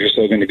callers are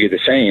still going to be the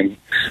same.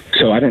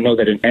 So I don't know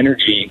that an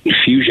energy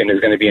infusion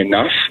is going to be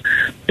enough,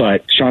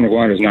 but Sean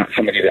Aguano is not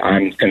somebody that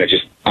I'm going to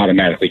just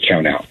automatically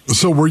count out.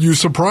 So were you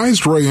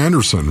surprised Ray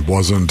Anderson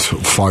wasn't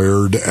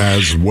fired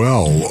as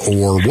well,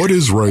 or what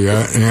is Ray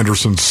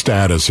Anderson's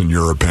status in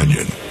your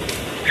opinion?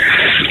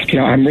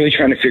 I'm really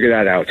trying to figure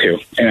that out too,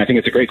 and I think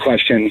it's a great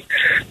question.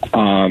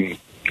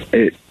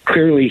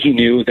 Clearly, he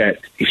knew that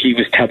if he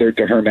was tethered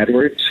to Herm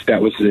Edwards,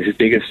 that was his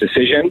biggest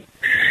decision,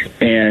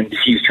 and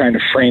he's trying to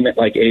frame it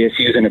like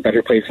ASU's in a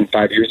better place than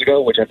 5 years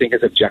ago, which I think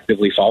is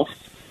objectively false.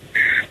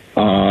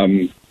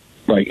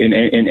 Like in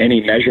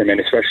any measurement,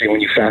 especially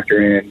when you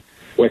factor in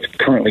what's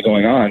currently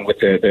going on with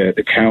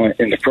the talent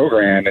in the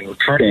program and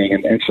recruiting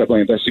and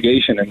NCAA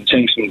investigation and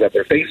sanctions that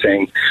they're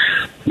facing,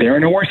 they're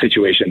in a worse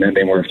situation than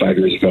they were 5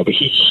 years ago. But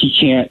he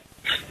can't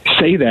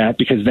say that,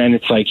 because then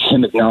it's like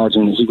him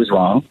acknowledging that he was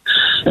wrong.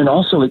 And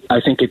also,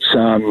 I think it's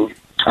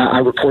I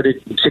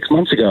reported 6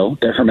 months ago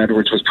that Herm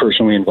Edwards was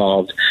personally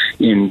involved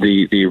in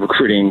the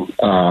recruiting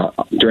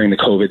during the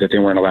COVID that they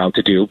weren't allowed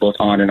to do, both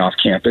on and off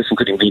campus,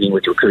 including meeting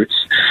with recruits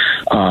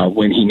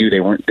when he knew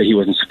that he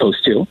wasn't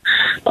supposed to.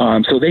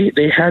 So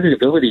they had the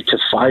ability to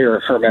fire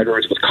Herm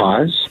Edwards with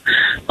cause.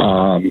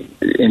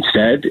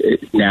 Instead,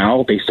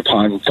 now, based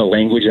upon the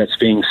language that's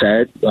being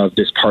said of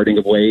this parting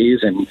of ways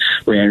and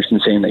Ray Anderson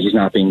saying that he's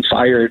not being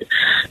fired,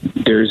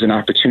 there's an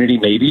opportunity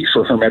maybe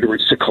for Herm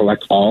Edwards to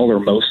collect all or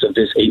most of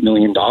this $8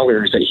 million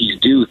that he's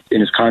due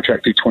in his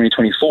contract through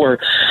 2024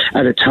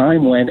 at a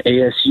time when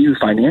ASU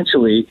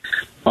financially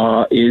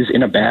is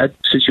in a bad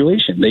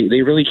situation.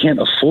 They really can't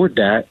afford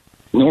that,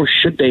 nor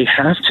should they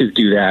have to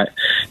do that,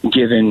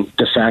 given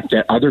the fact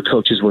that other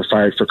coaches were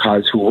fired for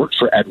cause who worked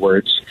for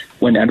Edwards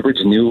when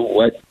Edwards knew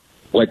what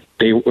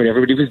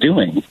everybody was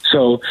doing.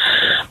 So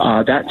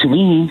that, to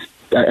me,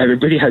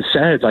 everybody has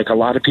said, like a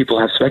lot of people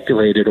have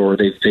speculated, or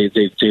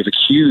they've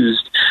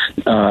accused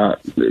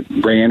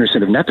Ray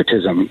Anderson of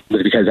nepotism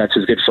because that's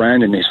his good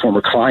friend and his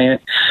former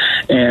client.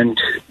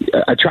 And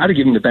I try to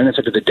give him the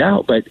benefit of the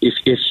doubt. But if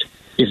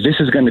this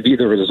is going to be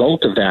the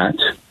result of that,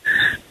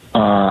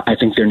 I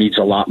think there needs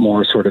a lot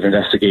more sort of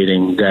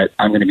investigating that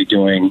I'm going to be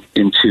doing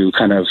into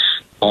kind of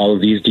all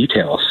of these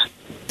details.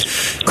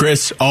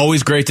 Chris,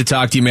 always great to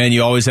talk to you, man.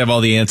 You always have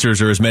all the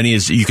answers, or as many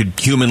as you could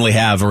humanly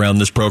have around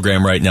this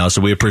program right now, so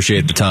we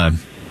appreciate the time.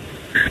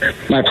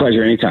 My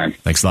pleasure, anytime.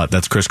 Thanks a lot.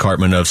 That's Chris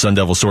Cartman of Sun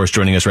Devil Source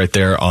joining us right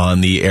there on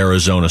the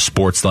Arizona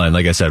Sports Line.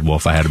 Like I said,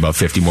 Wolf, I had about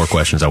 50 more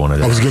questions I wanted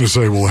to ask. I was going to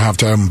say we'll have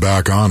to have him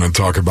back on and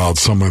talk about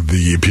some of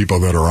the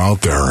people that are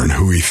out there and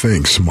who he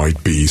thinks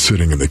might be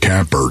sitting in the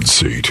catbird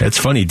seat. It's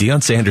funny.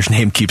 Deion Sanders'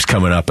 name keeps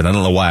coming up, and I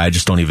don't know why. I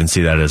just don't even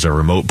see that as a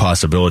remote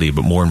possibility,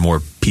 but more and more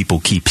people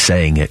keep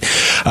saying it.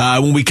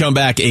 When we come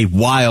back, a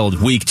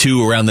wild week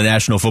 2 around the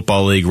National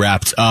Football League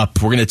wrapped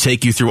up. We're going to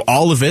take you through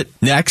all of it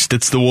next.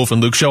 It's the Wolf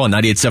and Luke Show on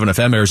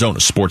 98.7 FM, Arizona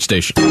Sports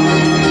Station. Wolf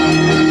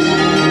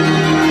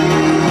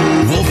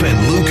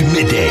and Luke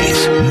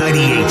middays,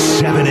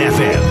 98.7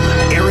 FM,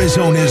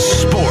 Arizona's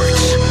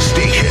sports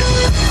station.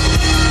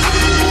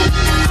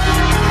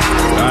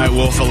 All right,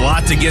 Wolf, a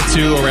lot to get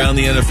to around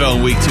the NFL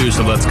in week 2,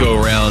 so let's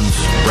go around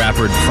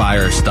rapid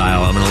fire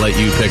style. I'm going to let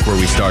you pick where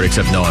we start,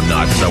 except no, I'm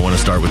not, because I want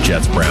to start with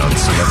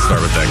Jets-Browns, so let's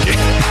start with that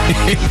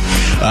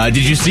game.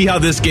 Did you see how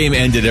this game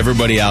ended?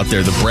 Everybody out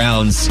there, the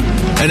Browns,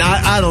 and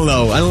I don't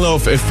know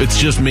if it's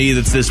just me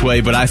that's this way,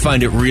 but I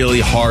find it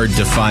really hard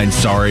to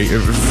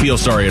feel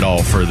sorry at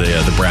all for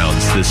the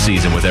Browns this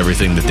season with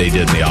everything that they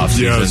did in the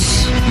offseason.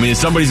 Yes. I mean,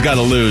 somebody's got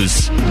to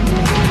lose.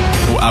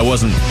 I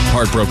wasn't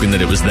heartbroken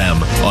that it was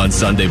them on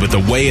Sunday, but the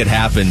way it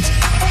happened,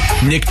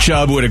 Nick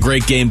Chubb, who had a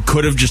great game,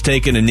 could have just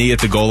taken a knee at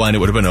the goal line. It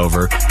would have been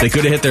over. They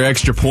could have hit their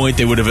extra point.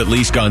 They would have at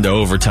least gone to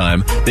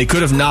overtime. They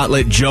could have not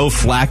let Joe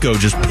Flacco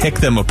just pick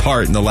them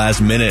apart in the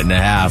last minute and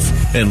a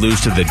half and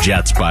lose to the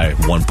Jets by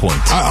 1 point.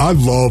 I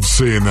love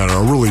seeing that.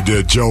 I really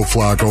did. Joe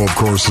Flacco, of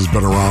course, has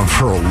been around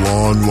for a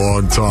long,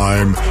 long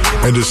time.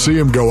 And to see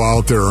him go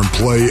out there and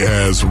play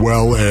as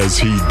well as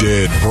he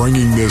did,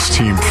 bringing this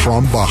team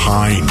from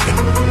behind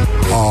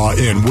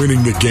and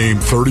winning the game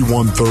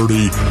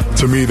 31-30,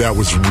 to me, that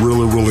was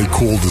really, really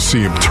cool to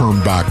see him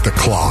turn back the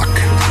clock.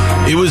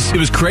 It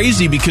was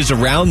crazy because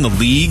around the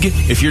league,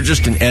 if you're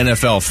just an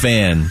NFL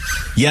fan,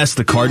 yes,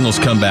 the Cardinals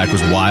comeback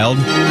was wild,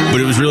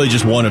 but it was really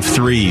just one of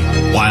 3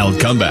 wild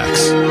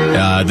comebacks.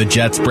 The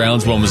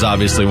Jets-Browns one was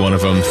obviously one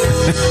of them.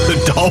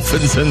 The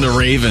Dolphins and the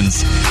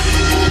Ravens.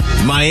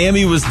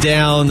 Miami was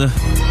down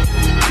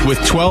with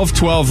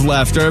 12-12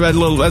 left, or about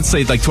let's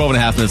say like 12 and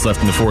a half minutes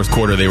left in the fourth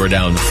quarter. They were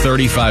down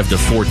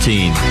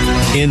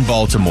 35-14 in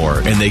Baltimore,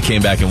 and they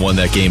came back and won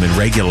that game in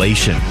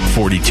regulation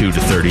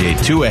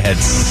 42-38. Tua had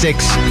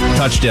 6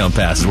 touchdown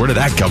passes. Where did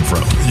that come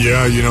from?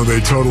 Yeah,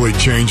 they totally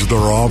changed their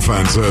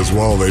offense as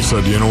well. They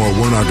said, you know what,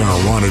 we're not going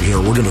to run it here.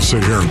 We're going to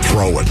sit here and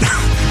throw it.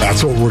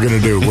 That's what we're going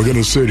to do. We're going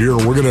to sit here.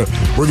 We're going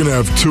to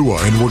have Tua,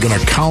 and we're going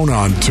to count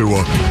on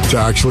Tua to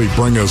actually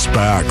bring us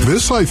back.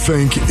 This, I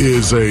think,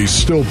 is a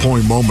still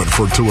point moment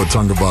for Tua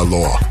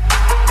Tagovailoa.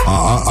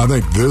 I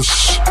think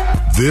this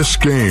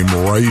game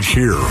right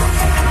here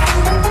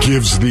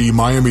gives the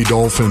Miami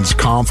Dolphins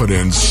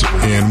confidence,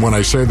 and when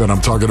I say that, I'm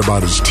talking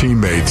about his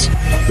teammates,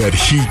 that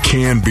he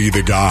can be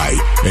the guy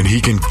and he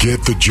can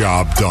get the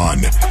job done.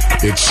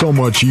 It's so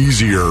much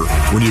easier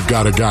when you've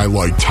got a guy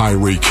like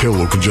Tyreek Hill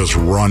who can just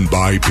run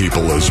by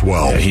people as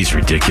well. Yeah, he's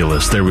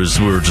ridiculous. We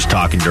were just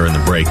talking during the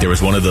break. There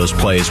was one of those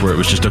plays where it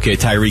was just, okay,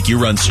 Tyreek, you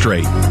run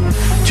straight.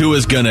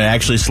 Tua's going to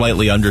actually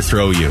slightly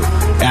underthrow you.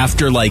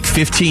 After like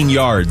 15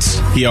 yards,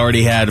 he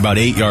already had about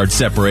 8 yards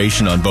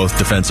separation on both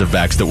defensive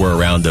backs that were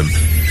around him.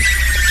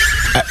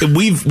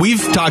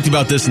 We've talked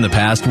about this in the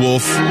past,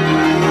 Wolf.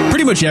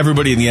 Pretty much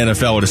everybody in the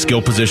NFL at a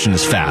skill position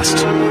is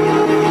fast.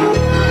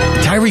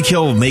 Tyreek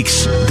Hill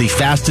makes the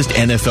fastest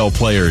NFL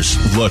players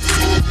look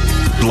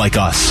like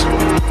us.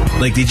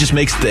 Like, he just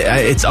makes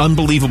it's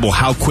unbelievable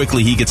how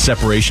quickly he gets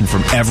separation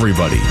from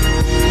everybody.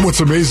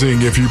 What's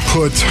amazing, if you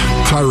put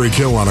Tyreek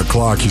Hill on a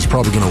clock, he's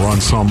probably going to run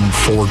some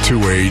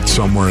 4.28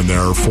 somewhere in there,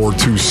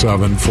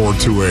 4.27,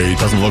 4.28.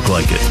 Doesn't look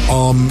like it.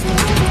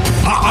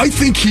 I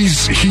think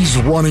he's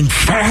running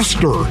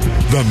faster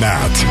than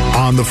that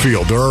on the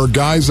field. There are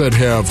guys that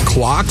have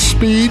clock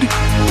speed,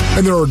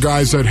 and there are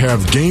guys that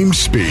have game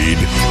speed,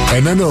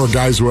 and then there are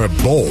guys who have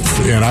both.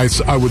 And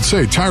I would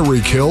say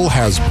Tyreek Hill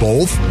has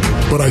both,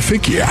 but I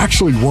think he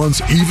actually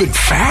runs even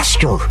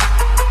faster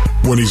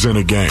when he's in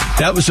a game.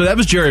 That was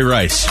Jerry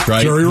Rice,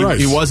 right? Jerry Rice.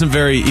 He wasn't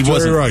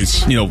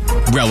Rice.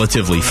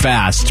 Relatively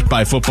fast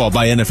by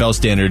NFL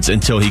standards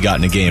until he got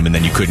in a game, and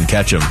then you couldn't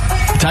catch him.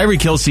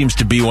 Tyreek Hill seems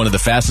to be one of the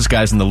fastest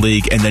guys in the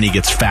league, and then he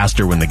gets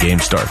faster when the game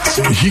starts.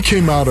 He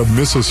came out of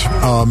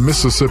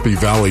Mississippi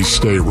Valley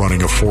State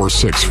running a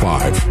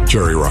 4.65,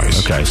 Jerry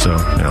Rice. Okay, so,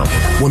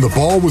 when the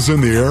ball was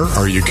in the air,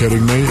 are you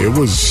kidding me? He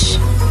was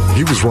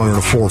running a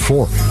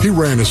 4.4. He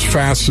ran as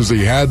fast as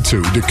he had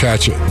to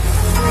catch it.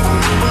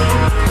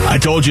 I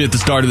told you at the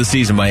start of the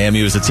season,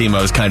 Miami was a team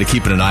I was kind of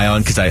keeping an eye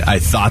on because I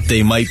thought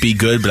they might be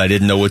good, but I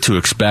didn't know what to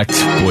expect.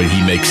 Boy,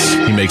 he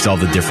makes all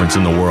the difference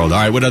in the world. All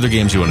right, what other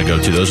games do you want to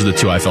go to? Those are the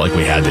 2 I felt like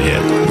we had to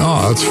hit.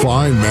 Oh, that's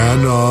fine,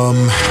 man.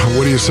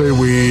 What do you say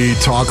we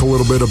talk a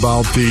little bit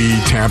about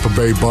the Tampa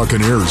Bay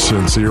Buccaneers,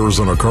 since the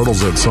Arizona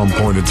Cardinals at some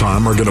point in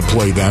time are going to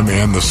play them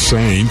and the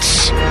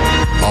Saints.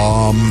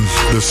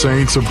 The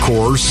Saints, of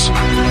course.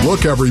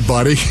 Look,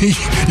 everybody,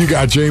 you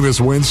got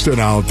Jameis Winston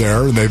out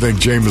there, and they think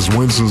Jameis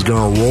Winston's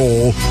going to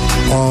roll.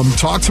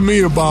 Talk to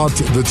me about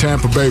the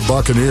Tampa Bay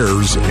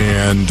Buccaneers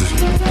and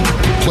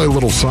play a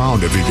little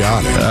sound if you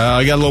got it.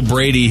 I got a little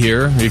Brady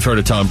here. You've heard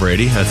of Tom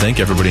Brady, I think.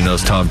 Everybody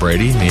knows Tom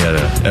Brady. He had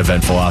an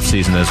eventful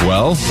offseason as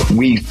well.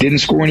 We didn't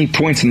score any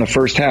points in the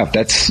first half.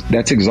 That's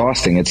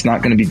exhausting. It's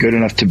not going to be good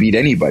enough to beat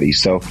anybody.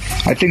 So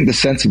I think the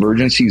sense of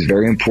urgency is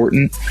very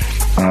important.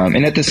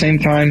 And at the same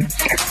time,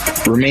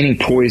 remaining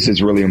poised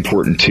is really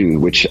important too,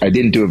 which I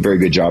didn't do a very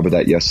good job of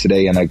that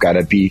yesterday. And I've got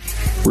to be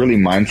really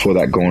mindful of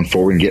that going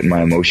forward and getting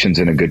my emotions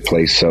in a good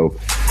place. So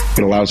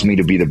it allows me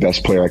to be the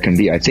best player I can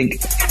be. I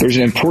think there's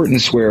an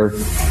importance where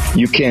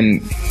you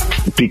can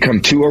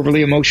become too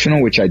overly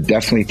emotional, which I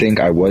definitely think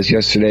I was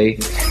yesterday.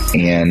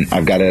 And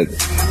I've got to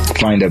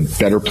find a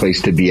better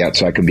place to be at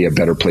so I can be a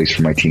better place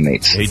for my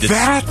teammates. He did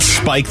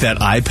spike that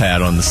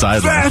iPad on the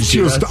sideline. That's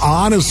just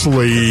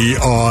honestly,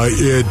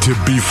 it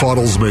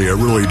befuddles me. It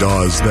really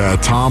does.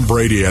 That Tom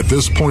Brady at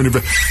this point of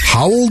it.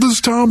 How old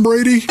is Tom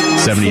Brady?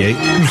 78?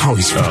 No,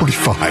 he's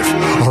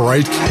 45. All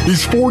right?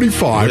 He's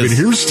 45. And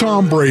here's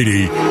Tom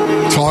Brady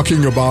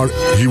talking about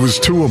he was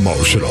too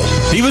emotional.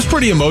 He was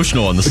pretty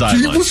emotional on the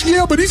sideline.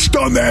 Yeah, but he's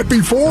done that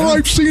before.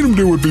 I've seen him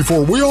do it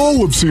before. We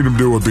all have seen him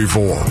do it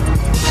before.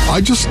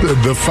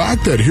 The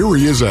fact that here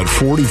he is at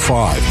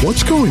 45.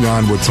 What's going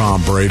on with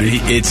Tom Brady?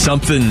 It's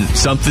something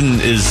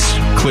is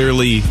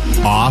clearly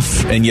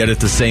off, and yet at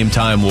the same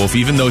time, Wolf,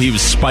 even though he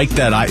was spiked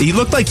he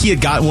looked like he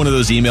had gotten one of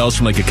those emails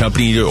from like a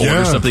company to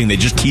order something. They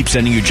just keep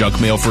sending you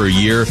junk mail for a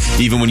year,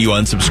 even when you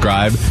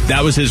unsubscribe.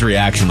 That was his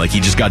reaction. Like he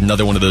just got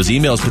another one of those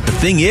emails. But the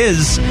thing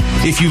is,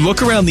 if you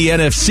look around the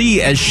NFC,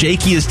 as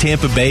shaky as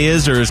Tampa Bay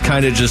is, or is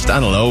kind of just, I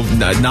don't know,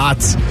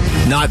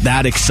 not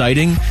that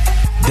exciting,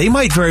 they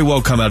might very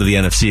well come out of the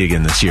NFC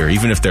again this year,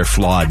 even if they're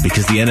flawed,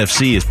 because the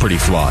NFC is pretty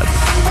flawed.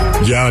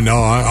 Yeah, no,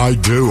 I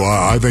do.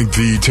 I think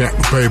the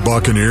Tampa Bay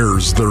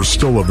Buccaneers, they're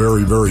still a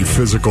very, very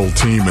physical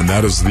team, and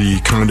that is the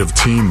kind of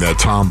team that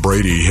Tom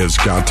Brady has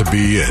got to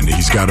be in.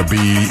 He's got to be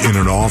in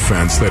an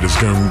offense that is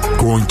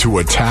going to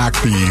attack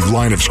the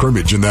line of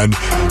scrimmage and then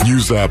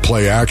use that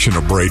play action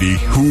of Brady,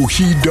 who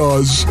he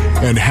does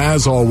and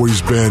has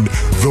always been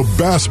the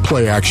best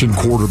play action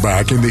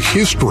quarterback in the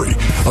history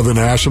of the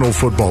National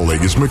Football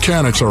League. His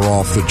mechanics are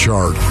off the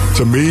chart.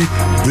 To me,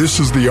 this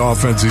is the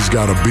offense he's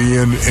got to be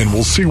in, and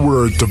we'll see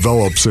where it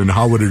develops and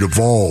how it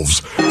evolves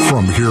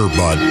from here.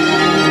 But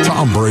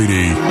Tom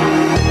Brady,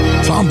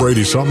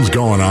 something's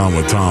going on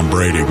with Tom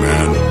Brady,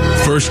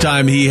 man. First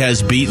time he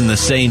has beaten the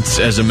Saints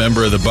as a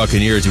member of the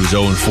Buccaneers. He was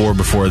 0-4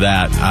 before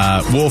that.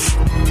 Wolf,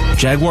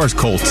 Jaguars,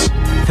 Colts.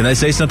 Can I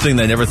say something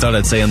that I never thought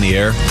I'd say on the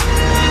air?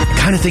 I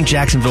kind of think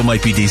Jacksonville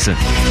might be decent.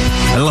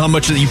 I don't know how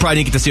much you probably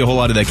didn't get to see a whole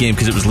lot of that game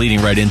because it was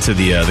leading right into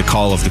the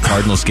call of the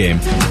Cardinals game.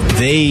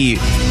 They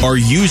are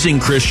using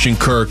Christian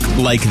Kirk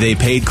like they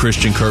paid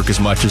Christian Kirk as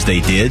much as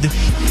they did.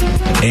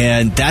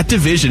 And that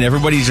division,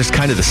 everybody's just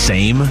kind of the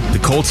same. The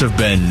Colts have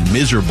been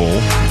miserable.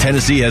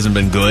 Tennessee hasn't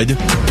been good.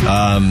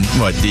 Are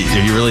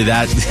you really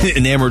that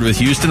enamored with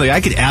Houston? Like,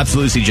 I could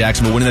absolutely see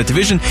Jacksonville winning that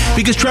division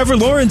because Trevor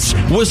Lawrence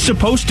was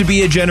supposed to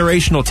be a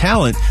generational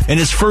talent, and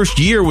his first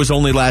year was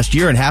only last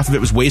year, and half of it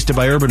was wasted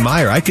by Urban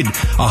Meyer. I could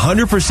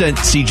 100%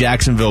 see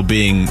Jacksonville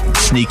being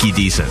sneaky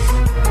decent.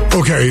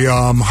 Okay,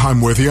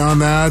 I'm with you on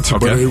that,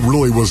 but it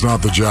really was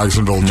not the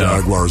Jacksonville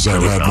Jaguars that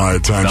had my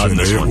attention.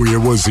 It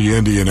was the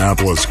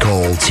Indianapolis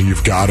Colts.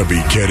 You've got to be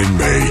kidding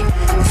me.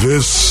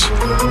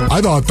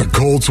 I thought the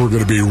Colts were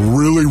going to be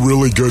really,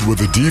 really good with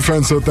the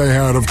defense that they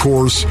had, of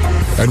course,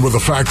 and with the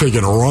fact they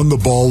can run the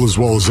ball as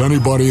well as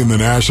anybody in the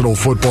National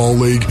Football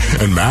League,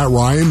 and Matt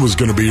Ryan was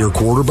going to be your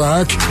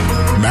quarterback.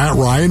 Matt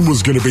Ryan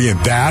was going to be in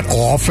that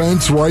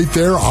offense right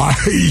there.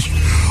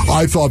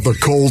 I thought the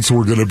Colts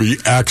were going to be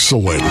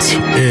excellent,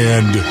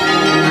 and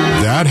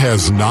that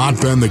has not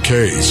been the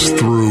case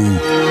through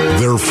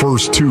their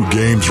first two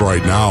games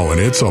right now, and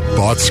it's a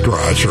butt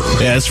scratcher.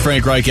 Yeah, that's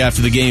Frank Reich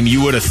after the game.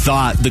 You would have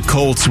thought the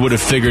Colts would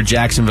have figured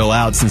Jacksonville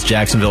out since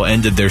Jacksonville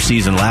ended their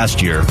season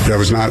last year. It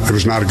was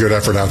not a good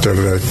effort out there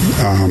today.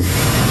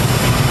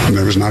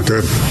 It was not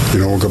good.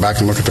 We'll go back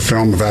and look at the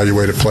film,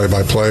 evaluate it play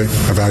by play,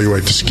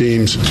 evaluate the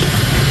schemes.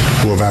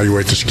 We'll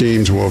evaluate the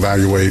schemes. We'll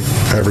evaluate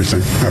everything.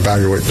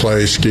 Evaluate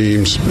plays,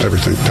 schemes,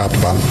 everything, top to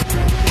bottom.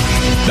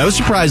 That was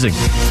surprising.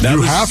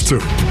 You have to.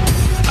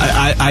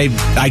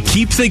 I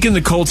keep thinking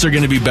the Colts are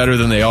going to be better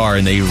than they are,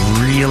 and they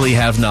really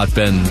have not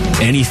been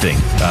anything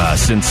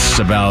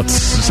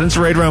since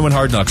right around when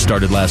Hard Knocks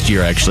started last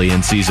year, actually,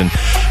 in season.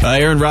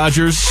 Aaron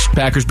Rodgers,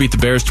 Packers beat the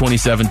Bears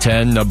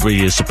 27-10.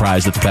 Nobody is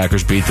surprised that the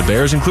Packers beat the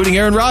Bears, including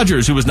Aaron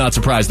Rodgers, who was not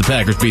surprised the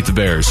Packers beat the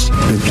Bears.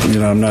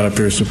 I'm not up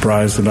here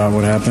surprised about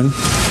what happened.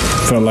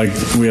 Felt like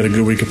we had a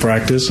good week of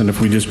practice, and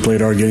if we just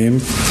played our game,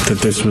 that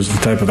this was the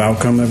type of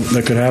outcome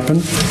that could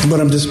happen.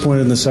 But I'm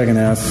disappointed in the second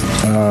half.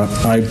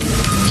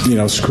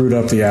 screwed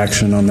up the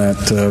action on that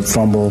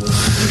fumble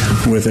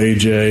with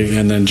AJ,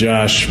 and then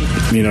Josh,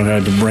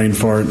 had the brain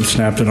fart and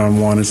snapped it on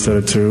 1 instead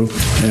of 2,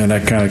 and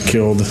that kind of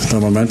killed the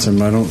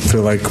momentum. I don't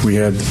feel like we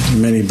had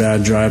many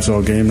bad drives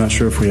all game. Not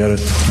sure if we had 1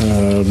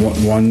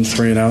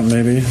 3-and-out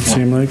maybe, it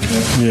seemed like.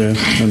 Yeah,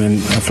 and then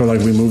I feel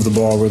like we moved the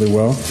ball really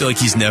well. I feel like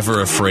he's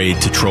never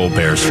afraid to troll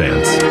Bears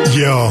fans.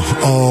 Yeah,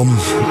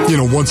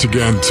 once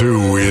again,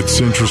 too,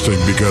 it's interesting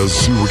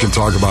because we can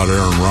talk about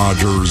Aaron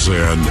Rodgers,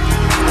 and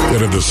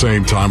at the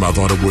same time, I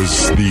thought it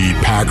was the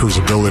Packers'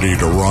 ability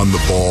to run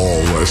the ball,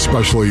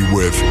 especially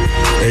with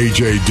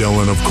A.J.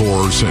 Dillon, of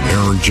course, and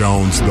Aaron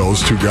Jones,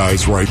 those 2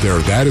 guys right there.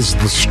 That is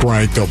the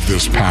strength of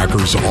this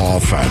Packers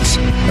offense,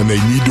 and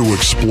they need to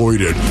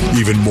exploit it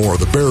even more.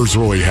 The Bears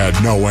really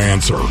had no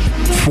answer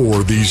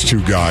for these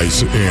 2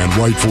 guys, and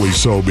rightfully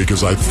so,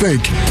 because I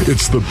think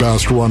it's the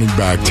best running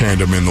back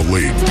tandem in the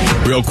league.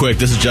 Real quick,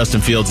 this is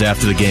Justin Fields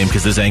after the game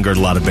because this angered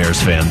a lot of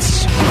Bears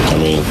fans. I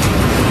mean,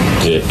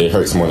 it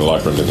hurts more in the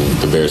locker room than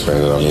the Bears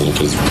fans. I mean,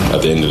 because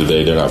at the end of the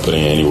day, they're not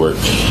putting in any work.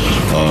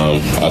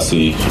 I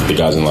see the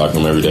guys in the locker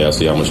room every day. I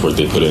see how much work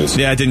they put in.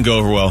 Yeah, it didn't go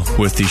over well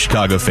with the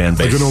Chicago fan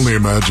base. I can only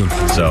imagine.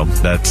 So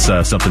that's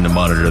something to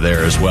monitor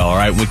there as well. All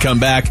right, when we come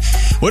back,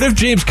 what if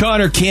James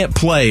Conner can't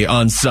play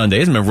on Sunday? He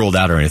hasn't been ruled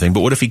out or anything,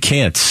 but what if he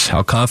can't?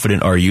 How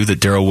confident are you that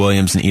Darrell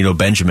Williams and Eno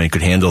Benjamin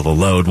could handle the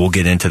load? We'll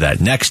get into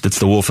that next. It's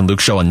the Wolf and Luke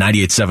Show on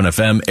 98.7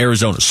 FM,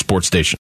 Arizona Sports Station.